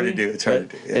 But it's hard to do. Yeah.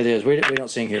 It is. We don't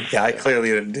sing here. Yeah, I clearly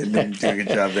didn't do a good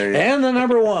job there. And the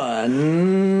number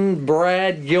 1,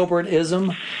 Brad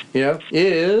Gilbertism,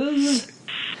 is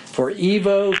for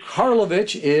Ivo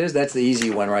Karlovic that's the easy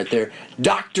one right there,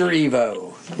 Dr.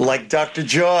 Ivo. Like Dr.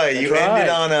 Joy. That's you right. ended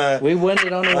on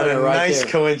a nice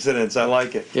coincidence. I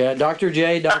like it. Yeah, Dr.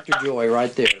 J, Dr. Joy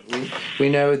right there. We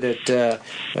know that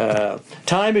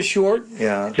time is short.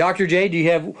 Yeah. Dr. J, do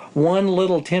you have one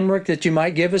little tenric that you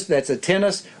might give us that's a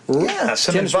tennis? Yeah,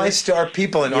 some advice to our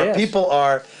people. And our people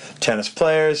are tennis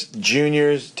players,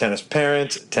 juniors, tennis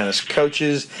parents, tennis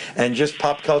coaches, and just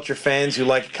pop culture fans who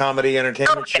like a comedy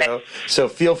entertainment show. So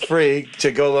feel free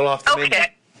to go a little off the main.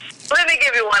 Let me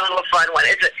give you one little fun one.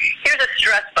 Here's a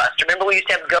stress buster. Remember we used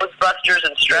to have Ghostbusters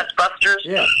and Stress Busters?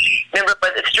 Yeah. Remember,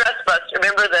 but the Stress Buster,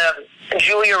 remember the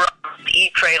Julia Roberts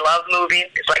Eat, Pray, Love movie?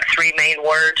 It's like 3 main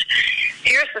words.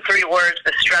 Here's the 3 words,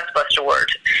 the Stress Buster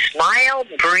words. Smile,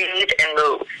 breathe, and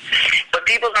move. What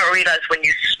people don't realize, when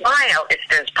you smile, it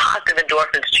sends positive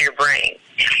endorphins to your brain.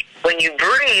 When you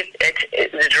breathe,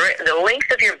 the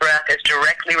length of your breath is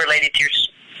directly related to your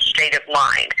state of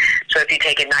mind. So if you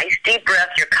take a nice deep breath,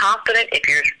 you're confident. If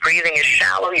your breathing is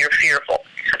shallow, you're fearful.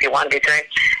 So if you want to be doing.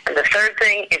 And the third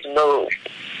thing is move.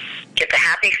 Get the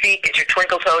happy feet, get your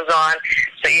twinkle toes on.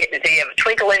 So you have a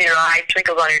twinkle in your eye,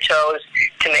 twinkles on your toes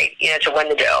to win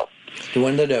the dough. To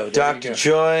win the dough. Dr.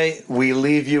 Joy, we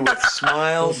leave you with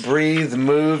smile, breathe,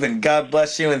 move, and God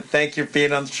bless you, and thank you for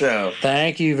being on the show.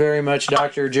 Thank you very much,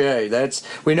 Dr. J.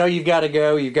 We know you've got to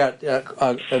go. You've got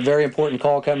a very important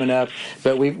call coming up,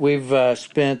 but we've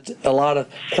spent a lot of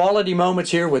quality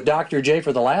moments here with Dr. J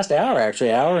for the last hour,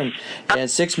 actually, hour and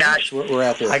 6 minutes we're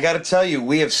out there. I got to tell you,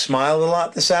 we have smiled a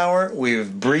lot this hour.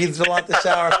 We've breathed a lot this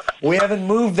hour. We haven't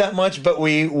moved that much, but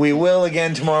we will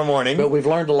again tomorrow morning. But we've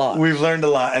learned a lot. We've learned a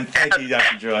lot, and thank you,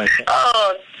 Dr. Joy.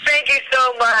 Oh, thank you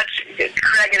so much,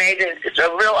 Craig and Adrian. It's a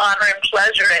real honor and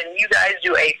pleasure, and you guys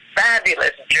do a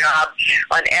fabulous job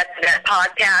on At the Net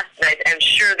podcast, and I'm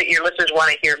sure that your listeners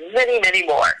want to hear many, many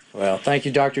more. Well, thank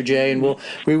you, Dr. J, and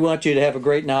we want you to have a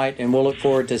great night, and we'll look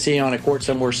forward to seeing you on a court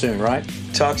somewhere soon, right?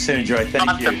 Talk soon, Joy.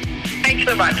 Thank you. Thanks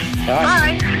so much. All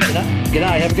right. Bye. Good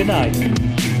night. Have a good night.